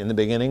read it, in the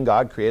beginning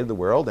God created the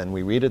world, and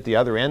we read at the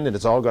other end that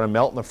it's all going to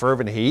melt in the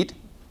fervent heat.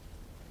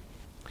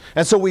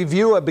 And so we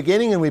view a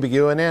beginning and we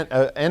view an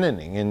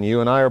ending. And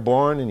you and I are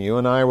born, and you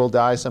and I will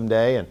die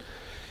someday.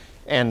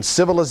 And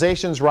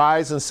civilizations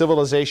rise and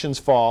civilizations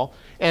fall.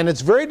 And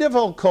it's very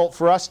difficult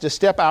for us to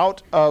step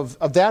out of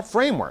that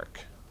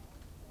framework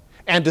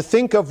and to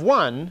think of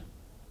one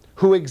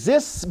who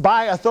exists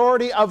by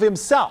authority of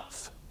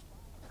himself,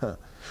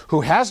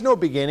 who has no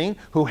beginning,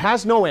 who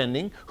has no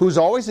ending, who's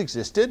always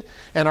existed.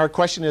 And our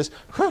question is,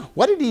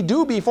 what did he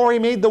do before he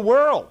made the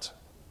world?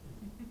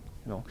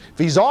 If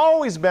he's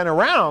always been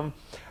around,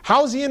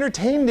 how's he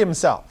entertained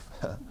himself?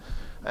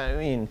 I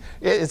mean,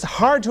 it's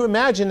hard to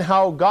imagine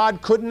how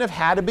God couldn't have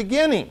had a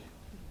beginning.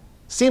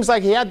 Seems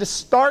like he had to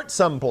start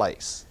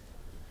someplace.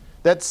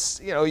 That's,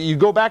 you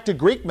go back to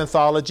Greek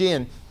mythology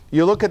and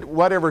you look at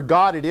whatever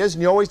god it is,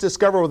 and you always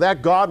discover, well,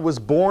 that god was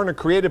born or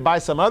created by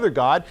some other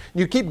god, and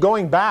you keep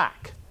going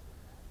back.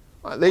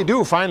 They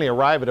do finally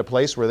arrive at a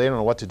place where they don't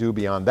know what to do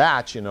beyond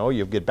that.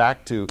 You get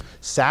back to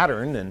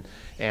Saturn,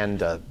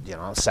 and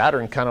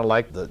Saturn kind of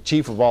like the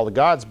chief of all the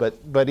gods,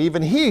 but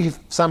even he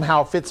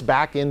somehow fits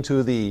back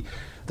into the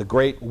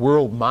great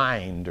world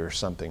mind or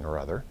something or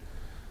other.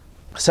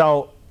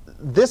 So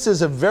this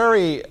is a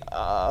very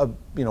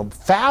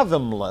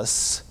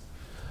fathomless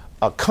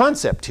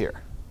concept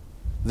here.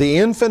 The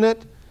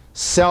infinite,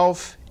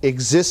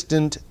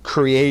 self-existent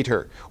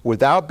creator,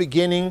 without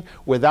beginning,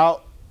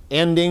 without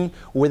ending,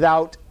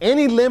 without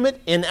any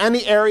limit in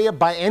any area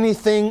by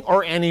anything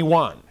or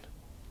anyone.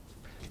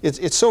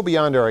 It's so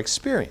beyond our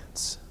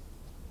experience.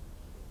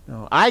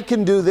 I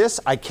can do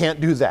this, I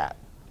can't do that.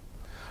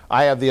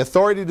 I have the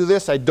authority to do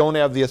this, I don't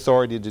have the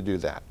authority to do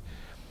that.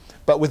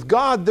 But with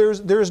God,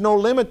 there's no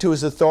limit to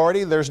his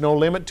authority, there's no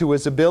limit to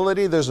his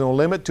ability, there's no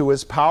limit to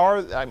his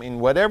power. I mean,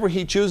 whatever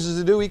he chooses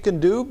to do, he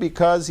can do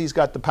because he's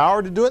got the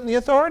power to do it and the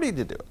authority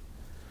to do it.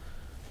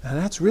 And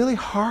that's really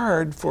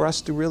hard for us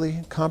to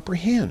really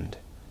comprehend.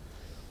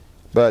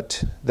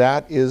 But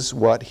that is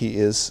what he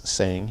is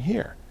saying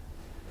here.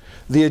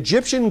 The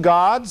Egyptian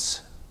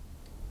gods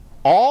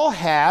all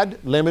had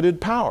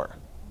limited power.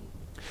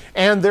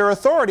 And their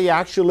authority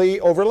actually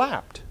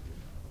overlapped.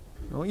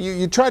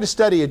 You try to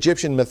study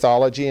Egyptian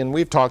mythology, and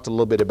we've talked a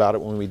little bit about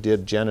it when we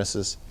did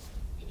Genesis.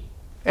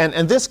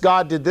 And this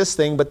god did this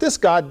thing, but this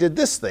god did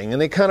this thing,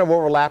 and they kind of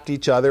overlapped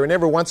each other, and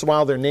every once in a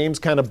while their names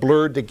kind of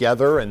blurred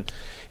together, and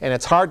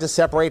it's hard to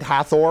separate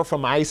Hathor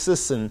from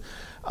Isis, and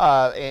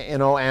the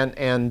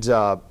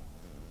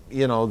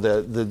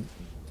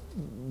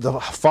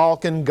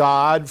falcon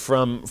god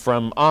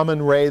from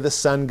Amun-Re, the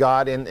sun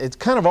god, and it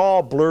kind of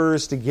all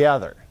blurs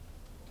together.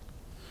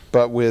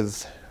 But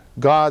with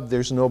God,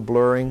 there's no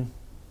blurring,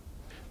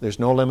 there's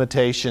no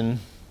limitation,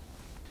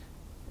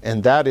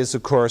 and that is,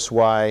 of course,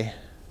 why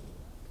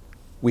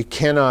we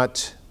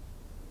cannot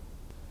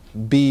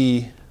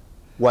be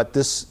what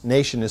this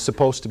nation is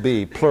supposed to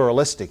be,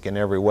 pluralistic in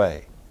every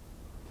way,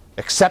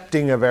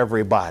 accepting of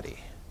everybody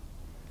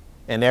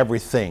and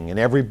everything and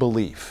every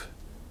belief.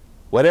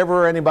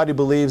 Whatever anybody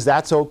believes,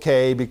 that's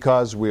okay,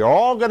 because we're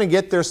all going to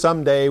get there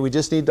someday. We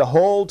just need to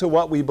hold to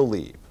what we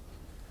believe.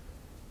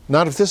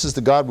 Not if this is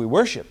the God we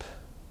worship,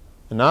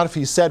 and not if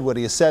he said what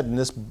he has said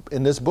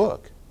in this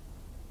book.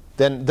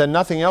 Then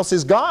nothing else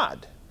is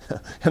God.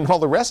 And all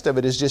the rest of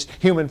it is just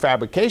human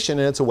fabrication,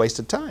 and it's a waste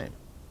of time.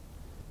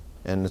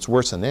 And it's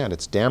worse than that.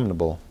 It's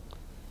damnable,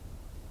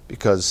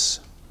 because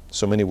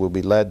so many will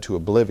be led to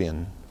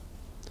oblivion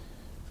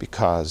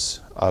because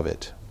of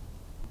it.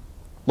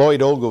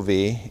 Lloyd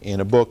Ogilvie, in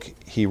a book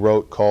he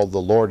wrote called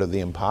The Lord of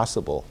the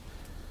Impossible,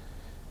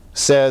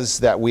 says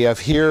that we have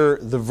here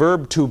the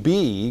verb to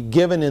be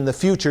given in the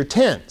future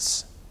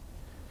tense.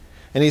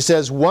 And he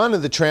says one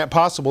of the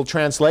possible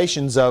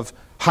translations of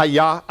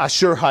Haya,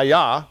 Ashur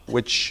Haya,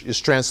 which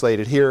is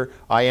translated here,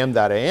 I am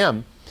that I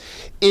am,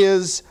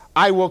 is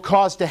I will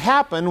cause to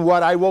happen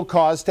what I will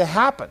cause to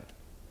happen.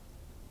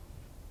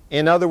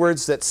 In other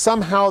words, that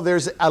somehow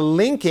there's a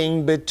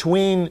linking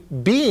between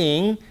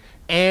being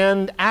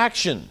and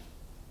action.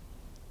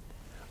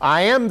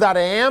 I am that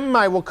I am,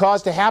 I will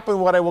cause to happen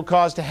what I will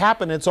cause to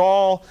happen. It's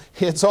all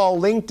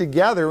linked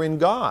together in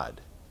God.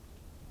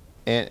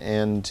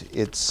 And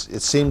it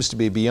seems to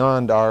be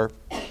beyond our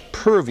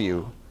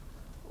purview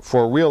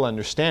for real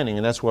understanding,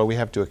 and that's why we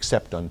have to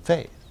accept on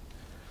faith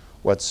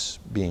what's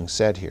being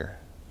said here.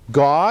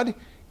 God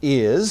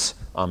is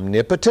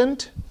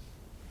omnipotent,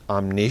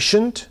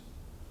 omniscient,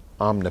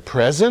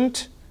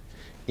 omnipresent,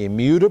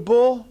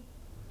 immutable,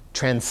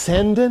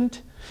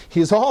 transcendent. He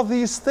is all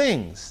these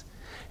things.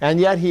 And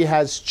yet he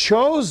has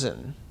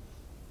chosen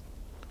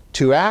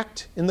to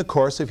act in the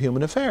course of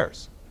human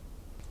affairs.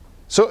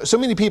 So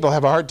many people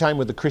have a hard time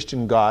with the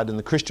Christian God and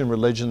the Christian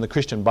religion, the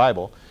Christian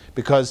Bible,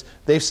 because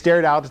they've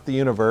stared out at the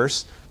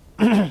universe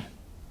and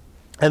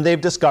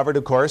they've discovered,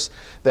 of course,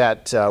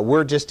 that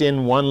we're just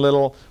in one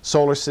little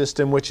solar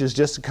system, which is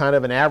just kind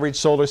of an average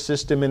solar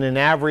system in an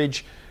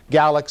average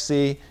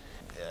galaxy.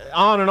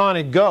 On and on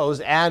it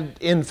goes ad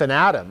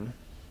infinitum.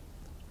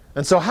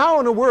 And so how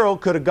in the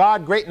world could a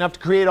God great enough to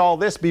create all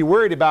this be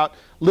worried about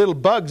little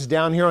bugs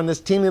down here on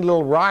this teeny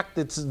little rock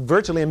that's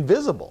virtually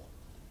invisible?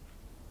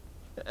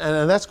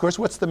 And that's, of course,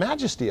 what's the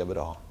majesty of it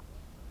all.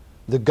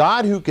 The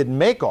God who could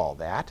make all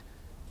that,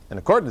 and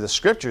according to the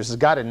Scriptures, has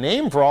got a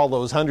name for all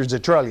those hundreds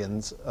of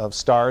trillions of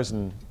stars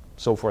and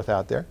so forth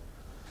out there,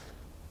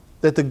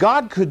 that the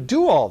God could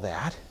do all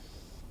that,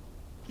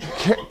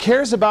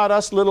 cares about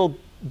us little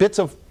bits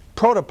of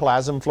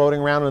protoplasm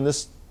floating around on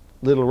this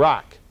little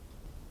rock,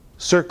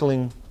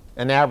 circling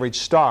an average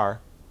star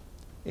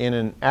in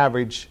an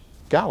average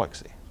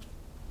galaxy.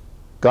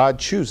 God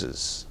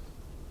chooses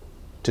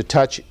to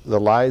touch the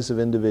lives of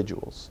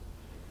individuals.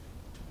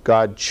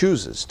 God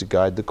chooses to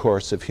guide the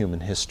course of human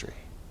history.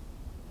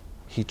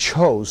 He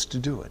chose to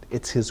do it.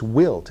 It's His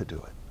will to do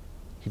it.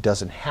 He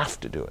doesn't have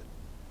to do it.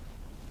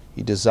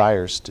 He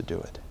desires to do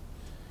it.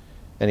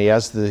 And He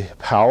has the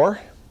power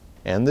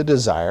and the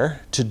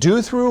desire to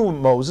do through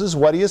Moses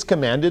what He has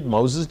commanded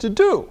Moses to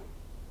do.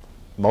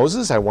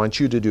 Moses, I want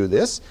you to do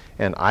this,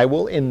 and I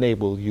will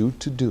enable you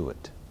to do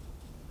it.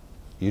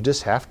 You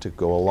just have to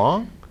go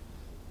along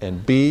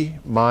and be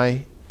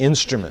my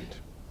instrument.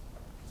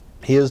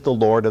 He is the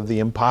Lord of the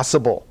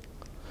impossible.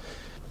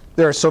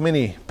 There are so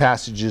many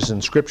passages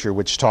in Scripture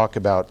which talk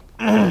about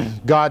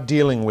God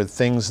dealing with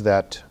things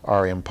that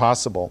are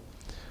impossible.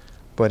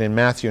 But in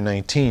Matthew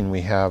 19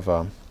 we have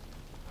an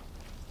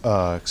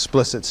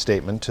explicit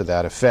statement to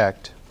that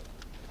effect.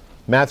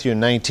 Matthew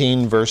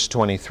 19 verse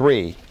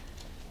 23.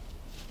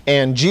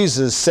 And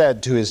Jesus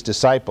said to His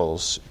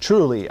disciples,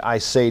 "Truly I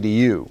say to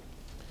you,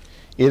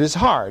 it is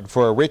hard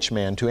for a rich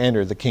man to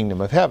enter the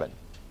kingdom of heaven.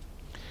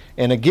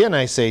 And again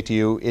I say to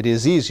you, it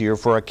is easier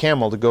for a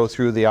camel to go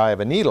through the eye of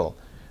a needle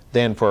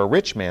than for a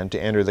rich man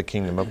to enter the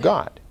kingdom of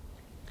God."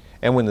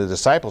 And when the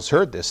disciples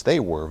heard this, they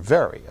were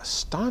very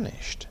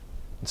astonished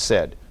and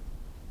said,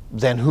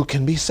 "Then who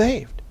can be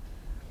saved?"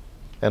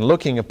 And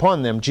looking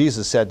upon them,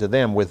 Jesus said to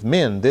them, "With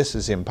men this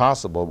is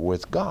impossible, but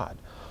with God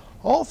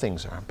all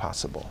things are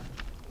impossible."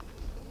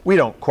 We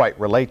don't quite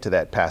relate to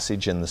that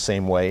passage in the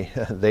same way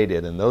they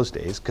did in those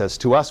days, because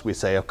to us we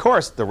say, of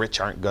course the rich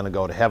aren't going to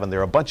go to heaven.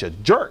 They're a bunch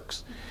of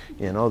jerks.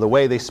 You know, the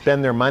way they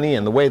spend their money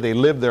and the way they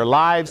live their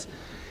lives,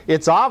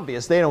 it's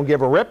obvious they don't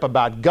give a rip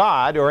about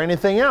God or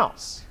anything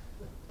else.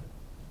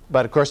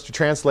 But of course, to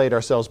translate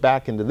ourselves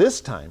back into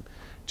this time,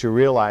 to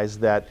realize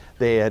that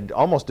they had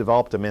almost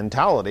developed a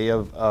mentality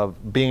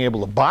of being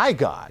able to buy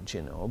God,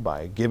 you know,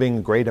 by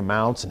giving great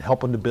amounts and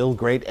helping to build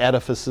great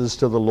edifices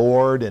to the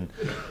Lord. And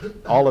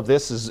all of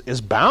this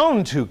is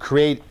bound to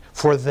create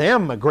for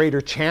them a greater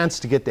chance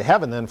to get to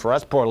heaven than for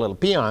us poor little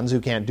peons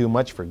who can't do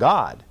much for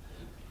God.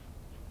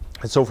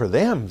 And so for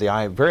them,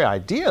 the very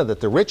idea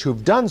that the rich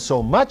who've done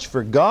so much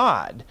for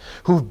God,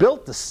 who've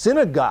built the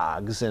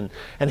synagogues and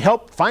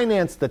helped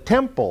finance the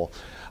temple,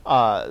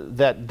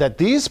 that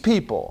these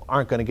people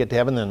aren't going to get to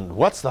heaven, then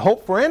what's the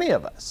hope for any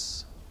of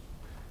us?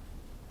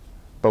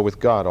 But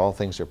with God, all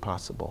things are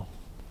possible.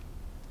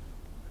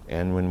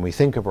 And when we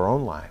think of our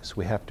own lives,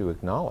 we have to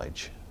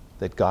acknowledge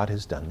that God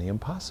has done the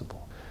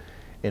impossible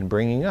in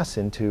bringing us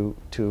into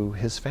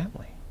His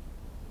family.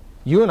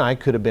 You and I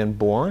could have been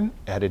born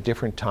at a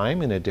different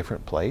time in a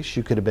different place.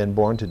 You could have been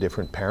born to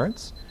different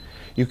parents.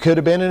 You could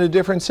have been in a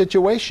different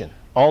situation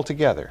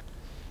altogether.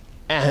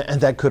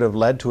 And that could have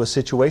led to a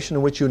situation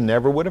in which you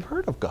never would have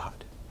heard of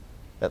God,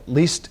 at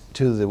least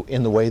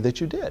in the way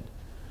that you did.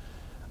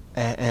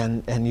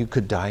 And you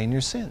could die in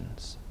your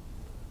sins,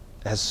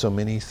 as so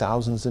many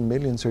thousands and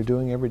millions are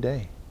doing every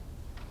day.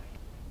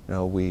 You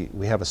know,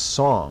 we have a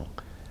song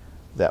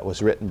that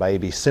was written by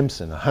A.B.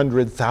 Simpson,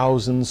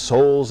 100,000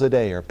 souls a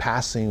day are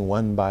passing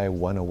one by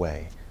one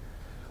away.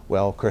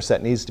 Well, of course,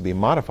 that needs to be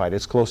modified.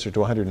 It's closer to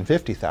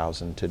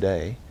 150,000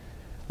 today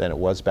than it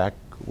was back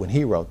when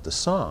he wrote the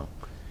song.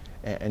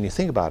 And you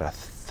think about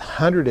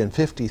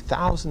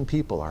 150,000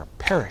 people are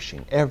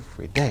perishing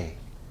every day,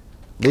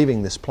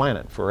 leaving this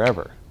planet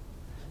forever.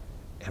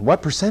 And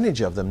what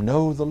percentage of them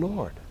know the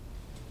Lord?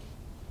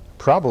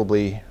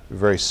 Probably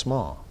very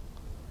small.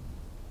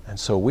 And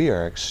so we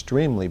are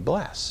extremely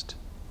blessed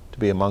to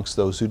be amongst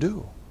those who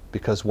do,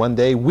 because one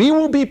day we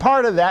will be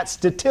part of that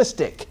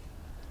statistic.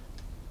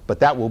 But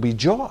that will be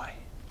joy,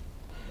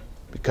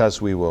 because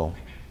we will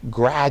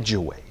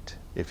graduate,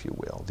 if you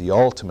will, the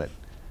ultimate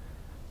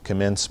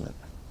commencement.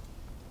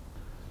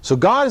 So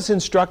God is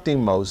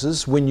instructing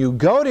Moses, when you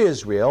go to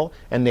Israel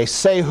and they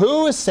say,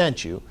 "Who has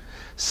sent you?"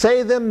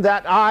 say them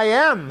that I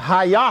am,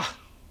 Hayah,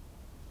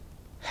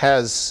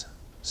 has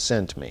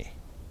sent me.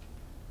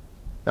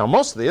 Now,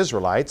 most of the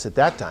Israelites at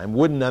that time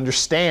wouldn't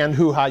understand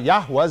who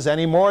Hayah was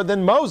any more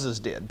than Moses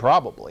did,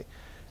 probably,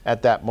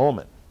 at that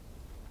moment.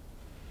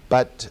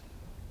 But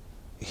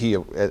he,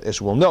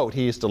 as we'll note,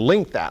 he used to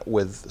link that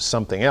with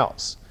something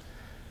else.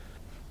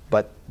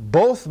 But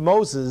both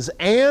Moses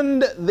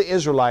and the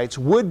Israelites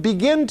would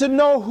begin to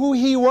know who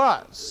he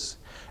was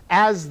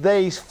as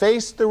they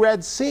faced the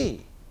Red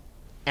Sea,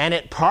 and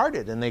it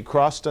parted and they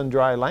crossed on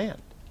dry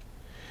land.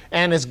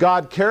 And as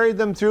God carried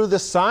them through the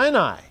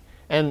Sinai,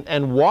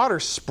 and water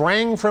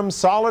sprang from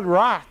solid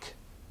rock,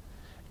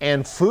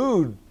 and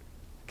food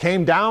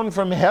came down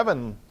from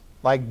heaven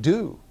like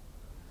dew.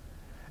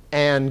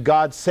 And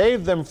God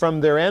saved them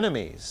from their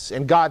enemies.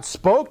 And God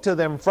spoke to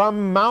them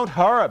from Mount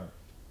Horeb.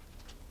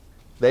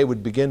 They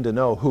would begin to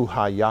know who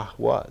Hayah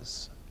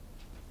was.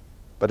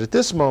 But at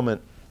this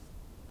moment,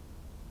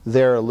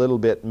 they're a little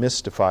bit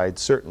mystified,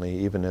 certainly,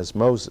 even as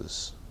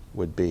Moses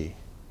would be.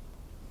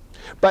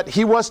 But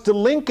he was to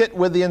link it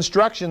with the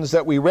instructions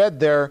that we read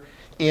there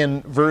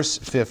in verse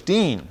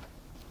 15.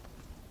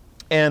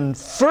 And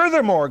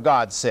furthermore,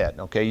 God said,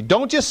 okay,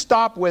 don't just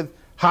stop with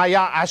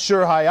Hayah,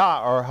 Ashur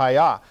Hayah, or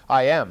Hayah,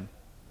 I am.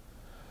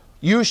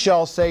 You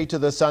shall say to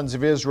the sons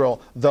of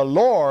Israel, the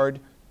Lord,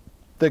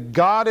 the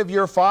God of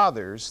your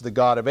fathers, the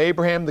God of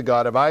Abraham, the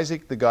God of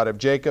Isaac, the God of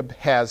Jacob,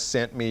 has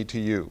sent me to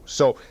you.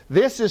 So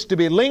this is to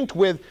be linked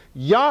with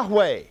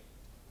Yahweh,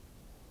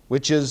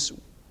 which is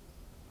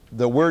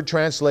the word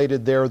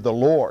translated there, the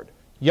Lord.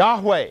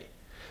 Yahweh,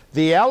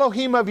 the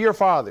Elohim of your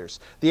fathers,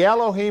 the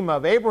Elohim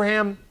of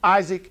Abraham,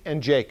 Isaac,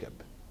 and Jacob.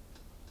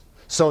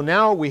 So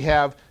now we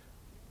have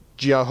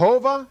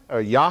Jehovah,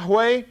 or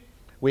Yahweh.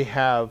 We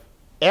have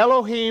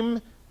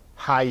Elohim,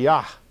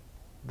 Hayah,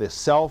 the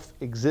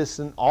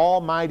self-existent,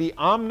 almighty,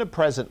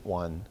 omnipresent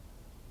one,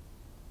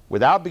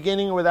 without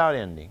beginning and without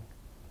ending,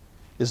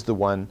 is the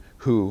one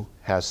who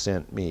has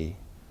sent me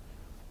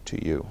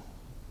to you.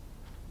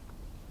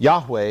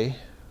 Yahweh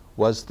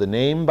was the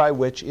name by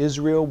which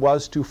Israel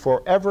was to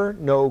forever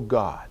know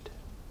God.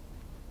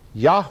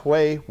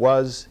 Yahweh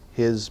was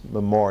his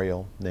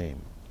memorial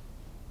name.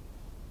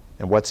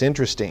 And what's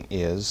interesting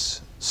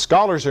is,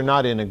 scholars are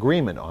not in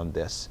agreement on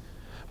this,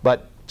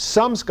 but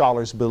some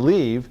scholars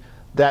believe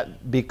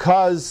that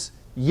because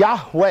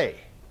Yahweh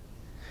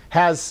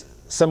has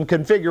some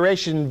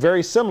configuration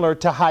very similar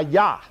to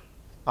Hayah,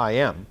 I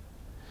am,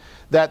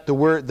 that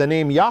the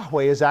name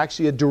Yahweh is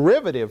actually a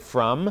derivative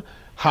from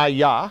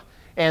Hayah,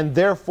 and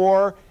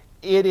therefore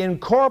it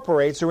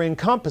incorporates or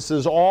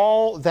encompasses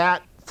all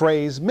that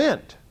phrase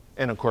meant.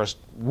 And of course,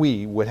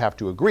 we would have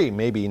to agree,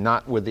 maybe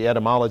not with the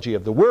etymology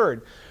of the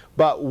word,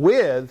 but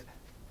with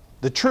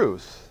the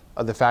truth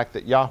of the fact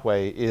that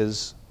Yahweh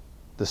is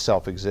the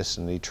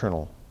self-existent,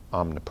 eternal,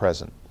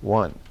 omnipresent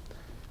one.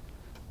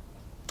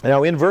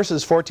 Now in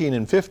verses 14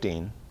 and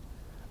 15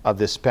 of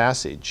this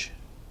passage,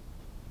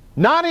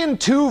 not in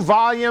 2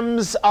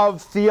 volumes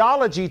of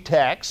theology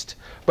text,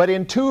 but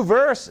in 2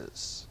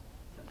 verses,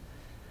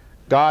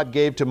 God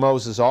gave to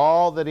Moses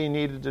all that he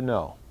needed to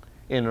know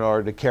in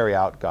order to carry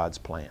out God's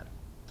plan.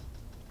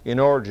 In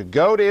order to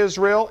go to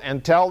Israel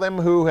and tell them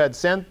who had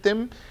sent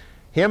him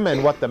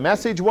and what the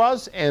message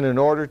was, and in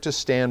order to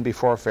stand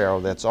before Pharaoh.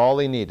 That's all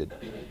he needed.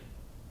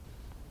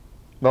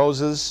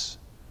 Moses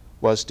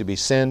was to be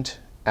sent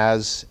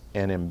as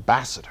an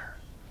ambassador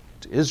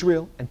to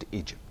Israel and to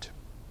Egypt.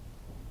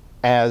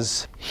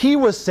 As he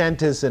was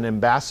sent as an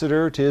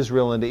ambassador to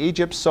Israel and to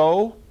Egypt,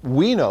 so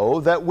we know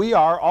that we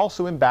are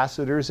also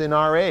ambassadors in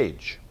our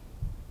age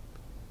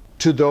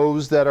to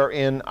those that are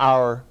in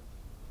our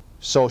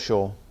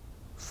social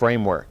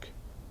framework.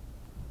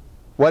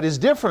 What is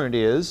different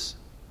is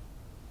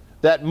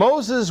that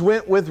Moses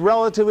went with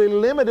relatively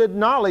limited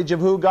knowledge of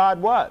who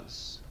God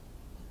was.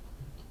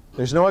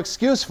 There's no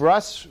excuse for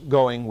us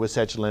going with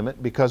such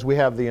limit because we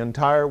have the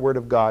entire Word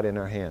of God in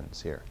our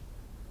hands here.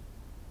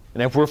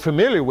 And if we're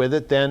familiar with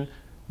it, then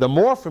the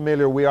more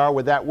familiar we are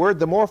with that Word,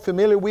 the more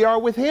familiar we are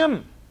with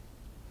Him,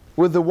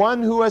 with the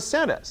one who has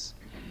sent us.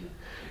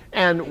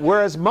 And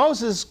whereas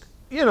Moses,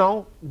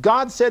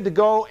 God said to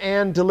go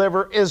and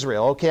deliver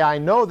Israel. Okay, I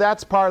know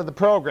that's part of the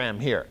program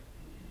here.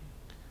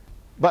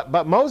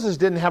 But Moses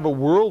didn't have a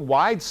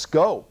worldwide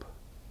scope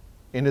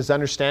in his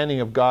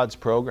understanding of God's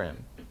program.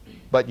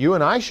 But you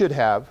and I should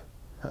have.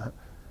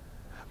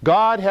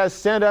 God has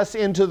sent us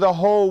into the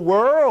whole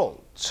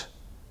world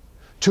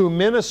to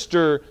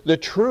minister the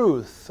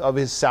truth of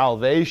His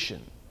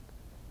salvation.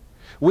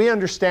 We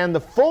understand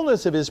the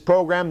fullness of His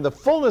program, the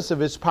fullness of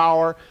His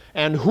power,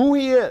 and who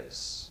He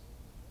is.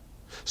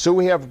 So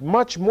we have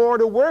much more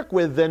to work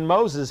with than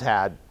Moses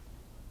had.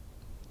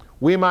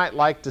 We might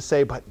like to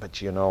say, but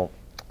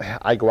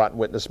I go out and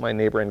witness my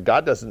neighbor, and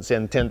God doesn't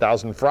send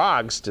 10,000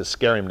 frogs to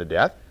scare him to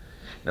death.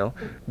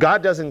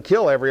 God doesn't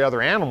kill every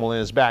other animal in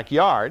His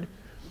backyard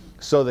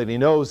so that He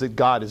knows that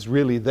God is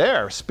really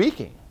there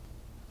speaking.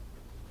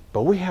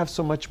 But we have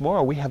so much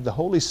more. We have the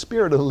Holy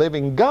Spirit of the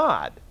living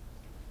God.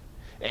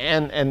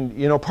 And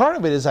part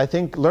of it is, I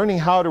think, learning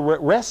how to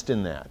rest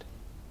in that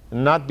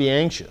and not be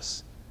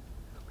anxious.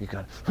 We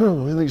got,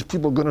 are these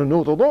people going to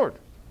know the Lord?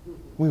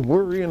 We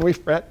worry and we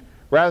fret.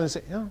 Rather than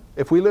say,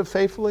 if we live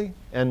faithfully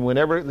and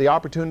whenever the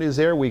opportunity is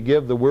there, we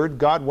give the word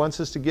God wants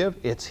us to give,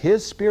 it's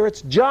His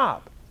Spirit's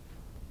job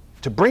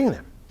to bring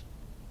them.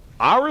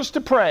 Ours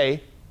to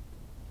pray,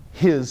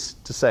 His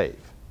to save.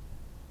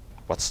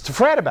 What's to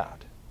fret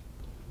about?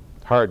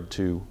 Hard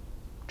to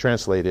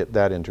translate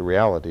that into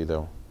reality,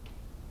 though.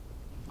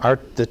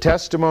 The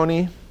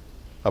testimony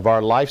of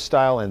our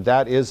lifestyle, and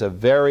that is a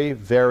very,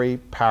 very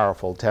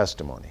powerful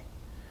testimony.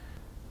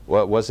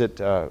 What was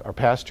it, our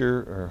pastor,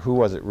 or who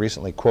was it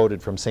recently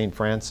quoted from St.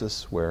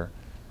 Francis, where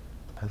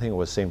I think it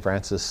was St.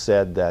 Francis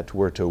said that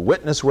we're to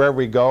witness wherever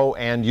we go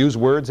and use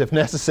words if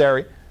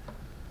necessary.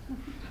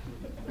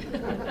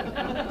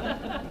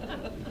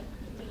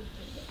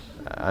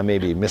 I may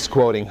be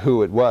misquoting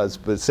who it was,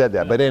 but said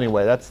that. But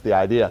anyway, that's the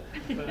idea.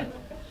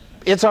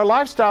 It's our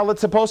lifestyle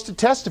that's supposed to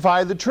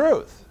testify the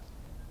truth.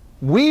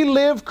 We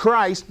live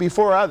Christ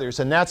before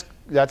others, and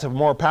that's a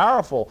more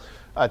powerful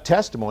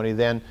testimony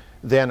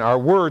than our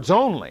words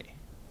only.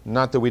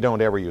 Not that we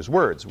don't ever use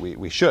words.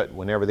 We should,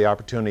 whenever the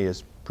opportunity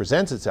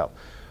presents itself.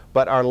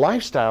 But our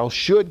lifestyle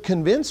should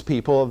convince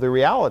people of the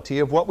reality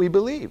of what we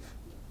believe.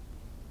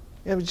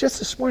 Just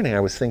this morning I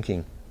was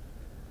thinking,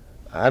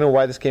 I don't know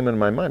why this came into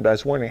my mind, but I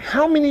was wondering,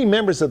 how many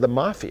members of the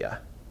mafia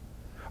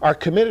are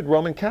committed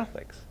Roman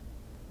Catholics?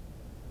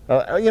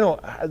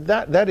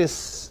 That is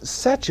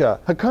such a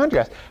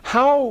contrast.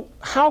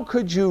 How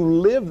could you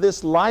live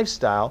this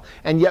lifestyle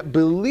and yet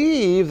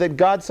believe that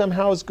God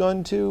somehow is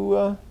going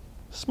to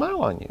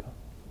smile on you?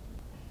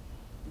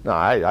 No,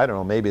 I don't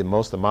know. Maybe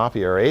most of the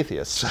mafia are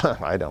atheists.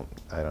 I don't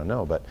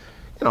know. But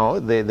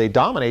they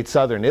dominate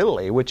southern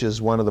Italy, which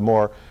is one of the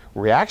more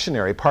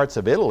reactionary parts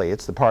of Italy.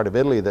 It's the part of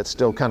Italy that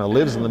still kind of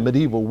lives in the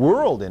medieval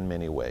world in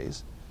many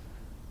ways.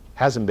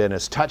 Hasn't been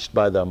as touched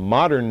by the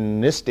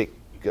modernistic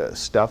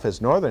stuff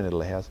as northern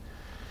Italy has.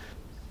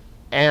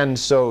 And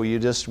so you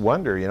just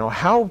wonder,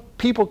 how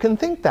people can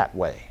think that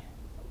way.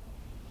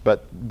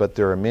 But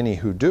there are many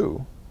who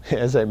do.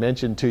 As I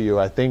mentioned to you,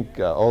 I think,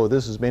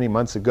 this was many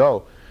months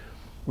ago,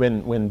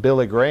 when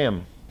Billy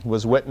Graham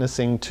was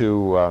witnessing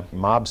to a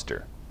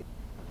mobster.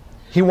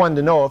 He wanted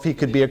to know if he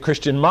could be a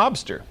Christian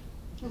mobster.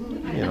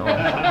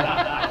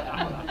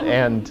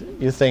 And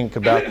you think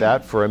about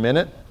that for a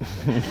minute.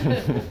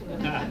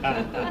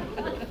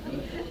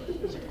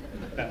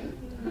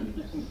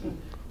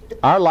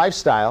 Our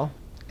lifestyle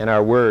and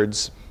our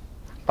words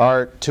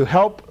are to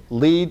help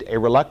lead a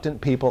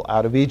reluctant people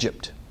out of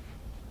Egypt,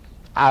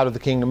 out of the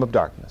kingdom of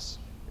darkness,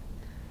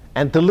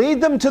 and to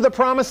lead them to the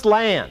promised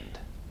land,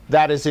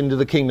 that is, into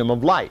the kingdom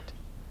of light.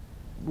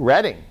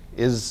 Reading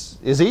is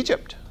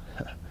Egypt.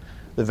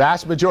 The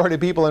vast majority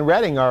of people in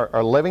Reading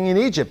are living in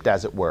Egypt,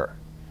 as it were.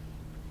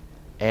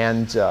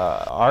 And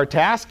our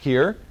task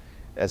here,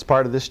 as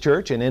part of this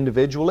church and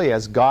individually,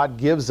 as God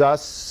gives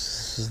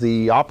us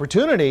the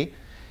opportunity,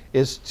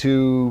 is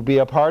to be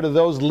a part of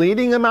those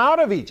leading them out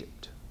of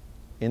Egypt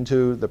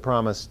into the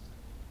promised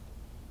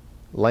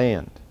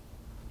land.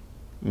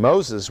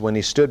 Moses, when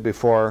he stood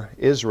before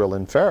Israel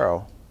and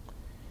Pharaoh,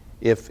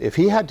 if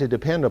he had to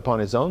depend upon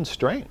his own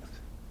strength,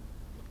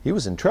 he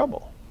was in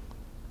trouble.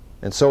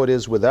 And so it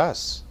is with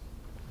us.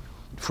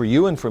 For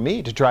you and for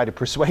me to try to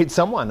persuade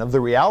someone of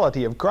the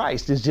reality of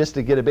Christ is just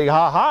to get a big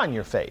ha-ha in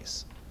your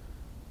face.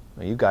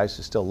 Now, you guys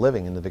are still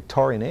living in the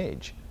Victorian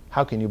age.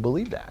 How can you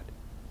believe that?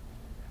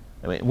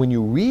 I mean, when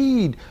you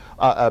read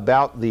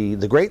about the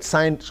great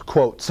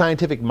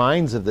scientific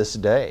minds of this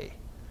day,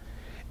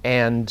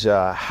 and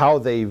how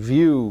they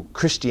view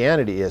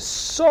Christianity as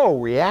so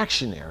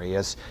reactionary,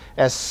 as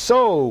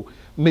so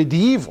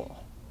medieval,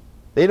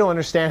 they don't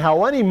understand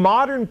how any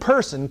modern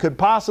person could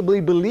possibly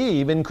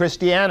believe in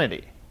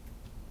Christianity,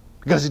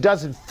 because it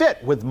doesn't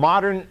fit with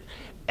modern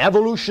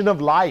evolution of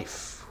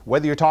life,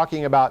 whether you're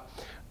talking about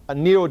a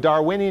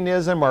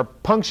neo-Darwinianism or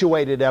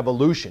punctuated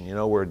evolution,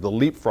 where the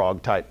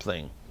leapfrog type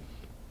thing.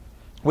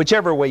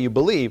 Whichever way you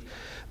believe,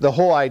 the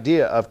whole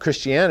idea of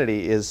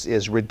Christianity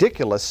is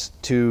ridiculous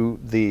to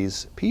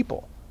these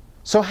people.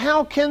 So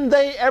how can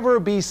they ever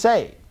be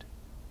saved?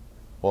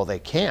 Well, they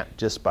can't,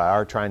 just by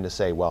our trying to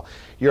say, well,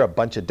 you're a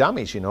bunch of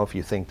dummies, if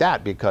you think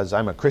that, because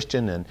I'm a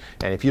Christian, and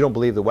if you don't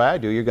believe the way I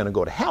do, you're going to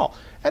go to hell.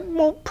 That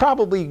won't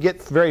probably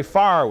get very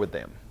far with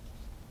them.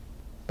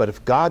 But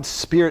if God's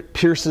Spirit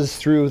pierces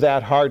through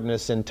that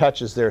hardness and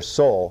touches their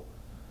soul,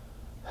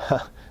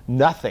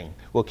 nothing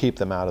will keep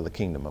them out of the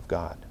kingdom of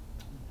God.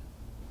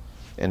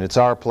 And it's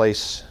our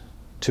place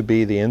to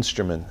be the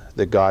instrument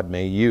that God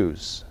may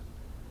use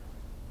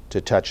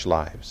to touch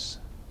lives.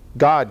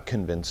 God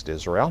convinced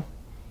Israel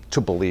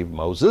to believe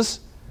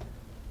Moses.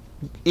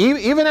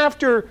 Even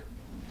after,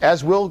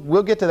 as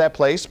we'll get to that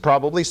place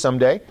probably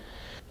someday,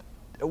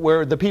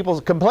 where the people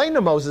complained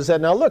to Moses,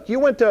 said, now look, you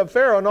went to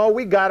Pharaoh and all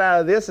we got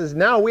out of this is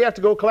now we have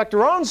to go collect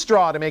our own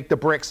straw to make the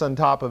bricks on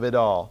top of it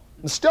all.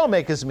 And still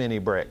make as many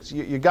bricks.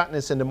 You've gotten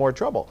us into more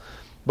trouble.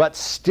 But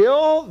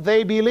still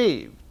they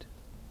believed.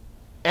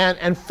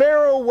 And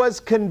Pharaoh was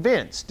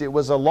convinced. It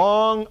was a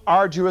long,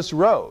 arduous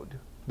road.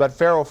 But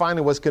Pharaoh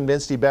finally was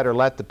convinced he better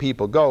let the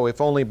people go, if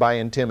only by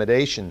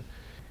intimidation.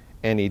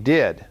 And he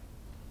did.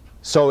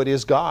 So it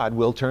is God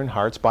will turn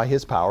hearts by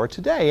his power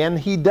today. And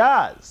he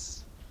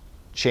does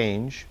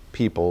change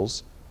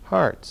people's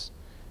hearts.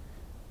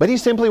 But he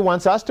simply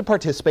wants us to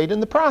participate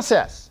in the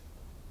process.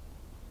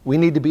 We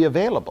need to be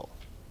available.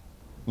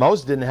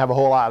 Moses didn't have a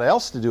whole lot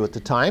else to do at the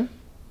time.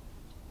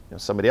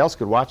 Somebody else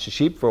could watch the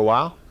sheep for a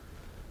while.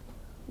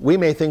 We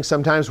may think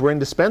sometimes we're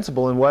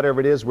indispensable in whatever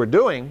it is we're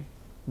doing,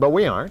 but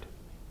we aren't.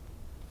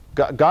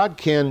 God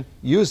can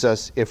use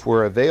us if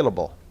we're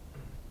available.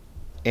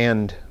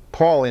 And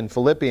Paul in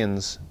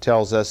Philippians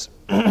tells us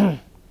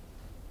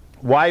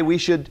why we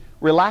should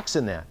relax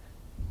in that.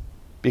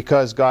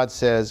 Because God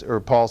says, or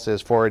Paul says,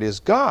 for it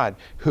is God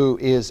who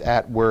is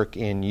at work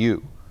in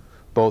you,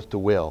 both to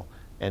will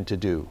and to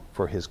do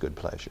for His good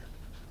pleasure.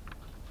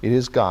 It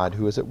is God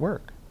who is at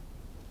work.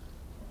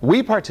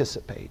 We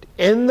participate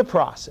in the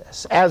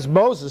process, as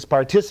Moses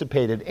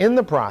participated in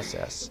the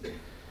process,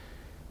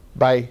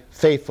 by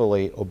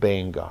faithfully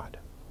obeying God.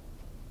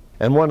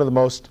 And one of the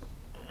most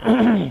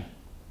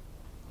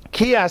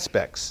key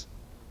aspects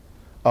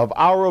of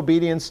our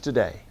obedience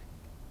today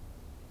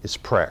is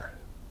prayer.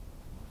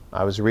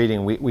 I was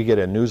reading, we get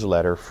a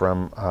newsletter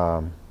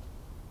from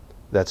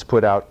that's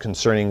put out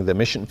concerning the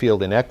mission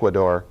field in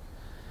Ecuador,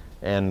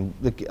 and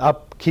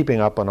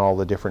keeping up on all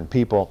the different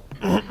people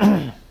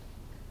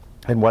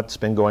and what's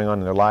been going on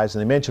in their lives.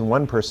 And they mentioned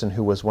one person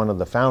who was one of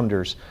the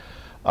founders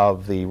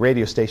of the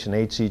radio station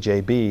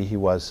HCJB. He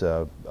was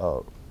a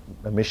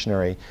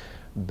missionary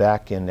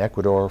back in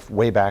Ecuador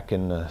way back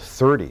in the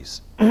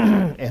 30s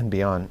and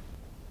beyond.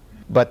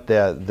 But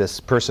this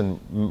person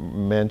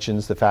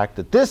mentions the fact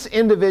that this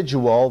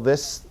individual,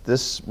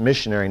 this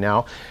missionary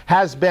now,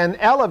 has been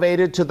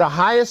elevated to the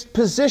highest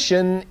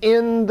position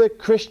in the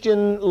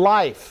Christian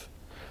life.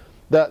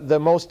 The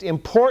most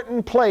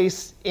important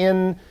place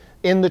in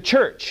the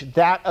church,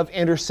 that of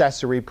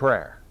intercessory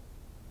prayer.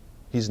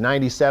 He's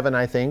 97,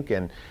 I think,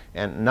 and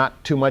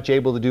not too much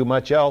able to do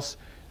much else,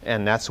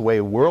 and that's the way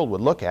the world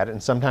would look at it,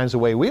 and sometimes the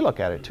way we look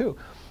at it too.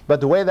 But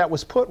the way that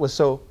was put was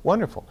so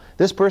wonderful.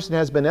 This person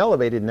has been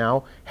elevated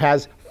now,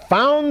 has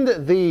found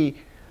the,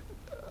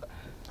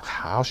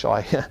 how shall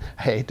I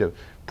hate to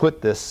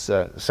put this,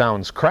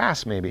 sounds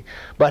crass maybe,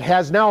 but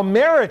has now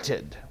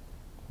merited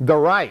the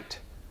right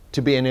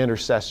to be an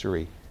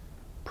intercessory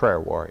prayer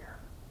warrior.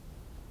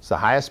 It's the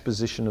highest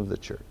position of the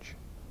church,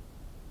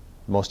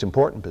 the most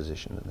important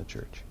position in the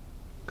church,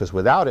 because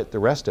without it, the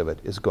rest of it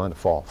is going to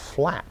fall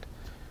flat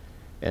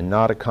and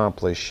not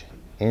accomplish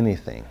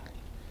anything.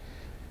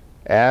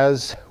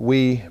 As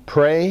we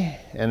pray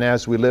and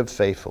as we live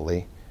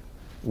faithfully,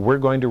 we're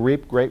going to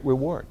reap great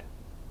reward.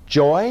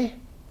 Joy,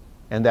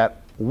 and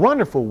that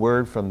wonderful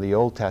word from the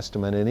Old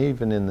Testament and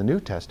even in the New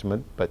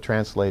Testament, but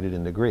translated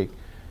into Greek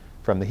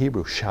from the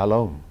Hebrew,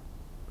 shalom.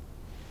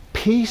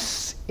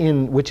 Peace,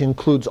 which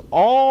includes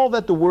all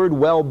that the word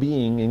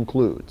well-being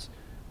includes.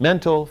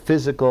 Mental,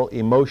 physical,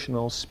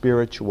 emotional,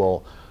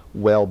 spiritual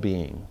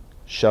well-being.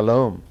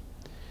 Shalom.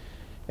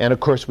 And of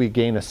course we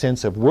gain a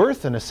sense of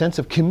worth and a sense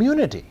of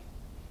community.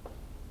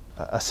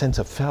 A sense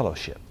of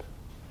fellowship.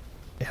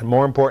 And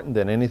more important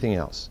than anything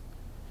else,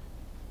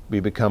 we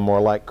become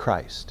more like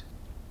Christ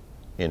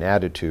in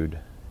attitude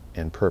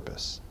and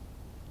purpose.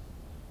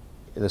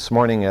 This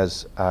morning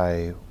as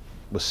I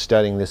was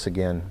studying this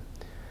again,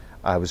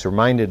 I was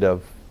reminded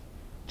of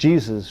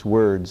Jesus'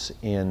 words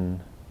in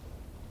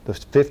the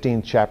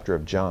 15th chapter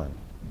of John.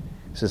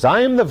 He says,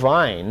 I am the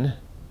vine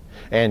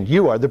and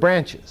you are the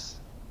branches.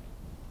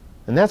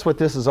 And that's what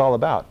this is all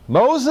about.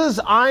 Moses,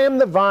 I am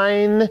the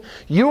vine,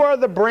 you are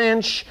the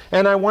branch,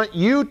 and I want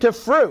you to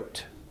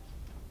fruit.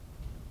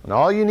 And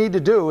all you need to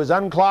do is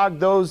unclog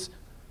those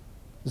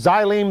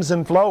xylemes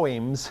and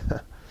phloems,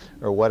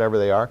 or whatever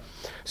they are,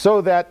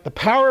 so that the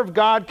power of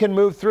God can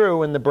move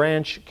through and the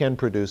branch can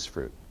produce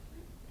fruit.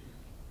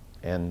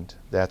 And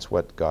that's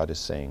what God is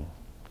saying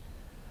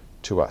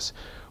to us.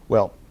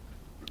 Well,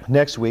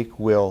 next week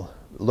we'll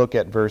look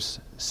at verse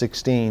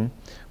 16.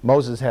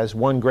 Moses has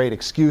one great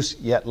excuse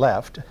yet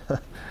left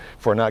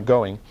for not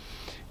going,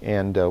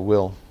 and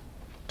we'll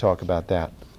talk about that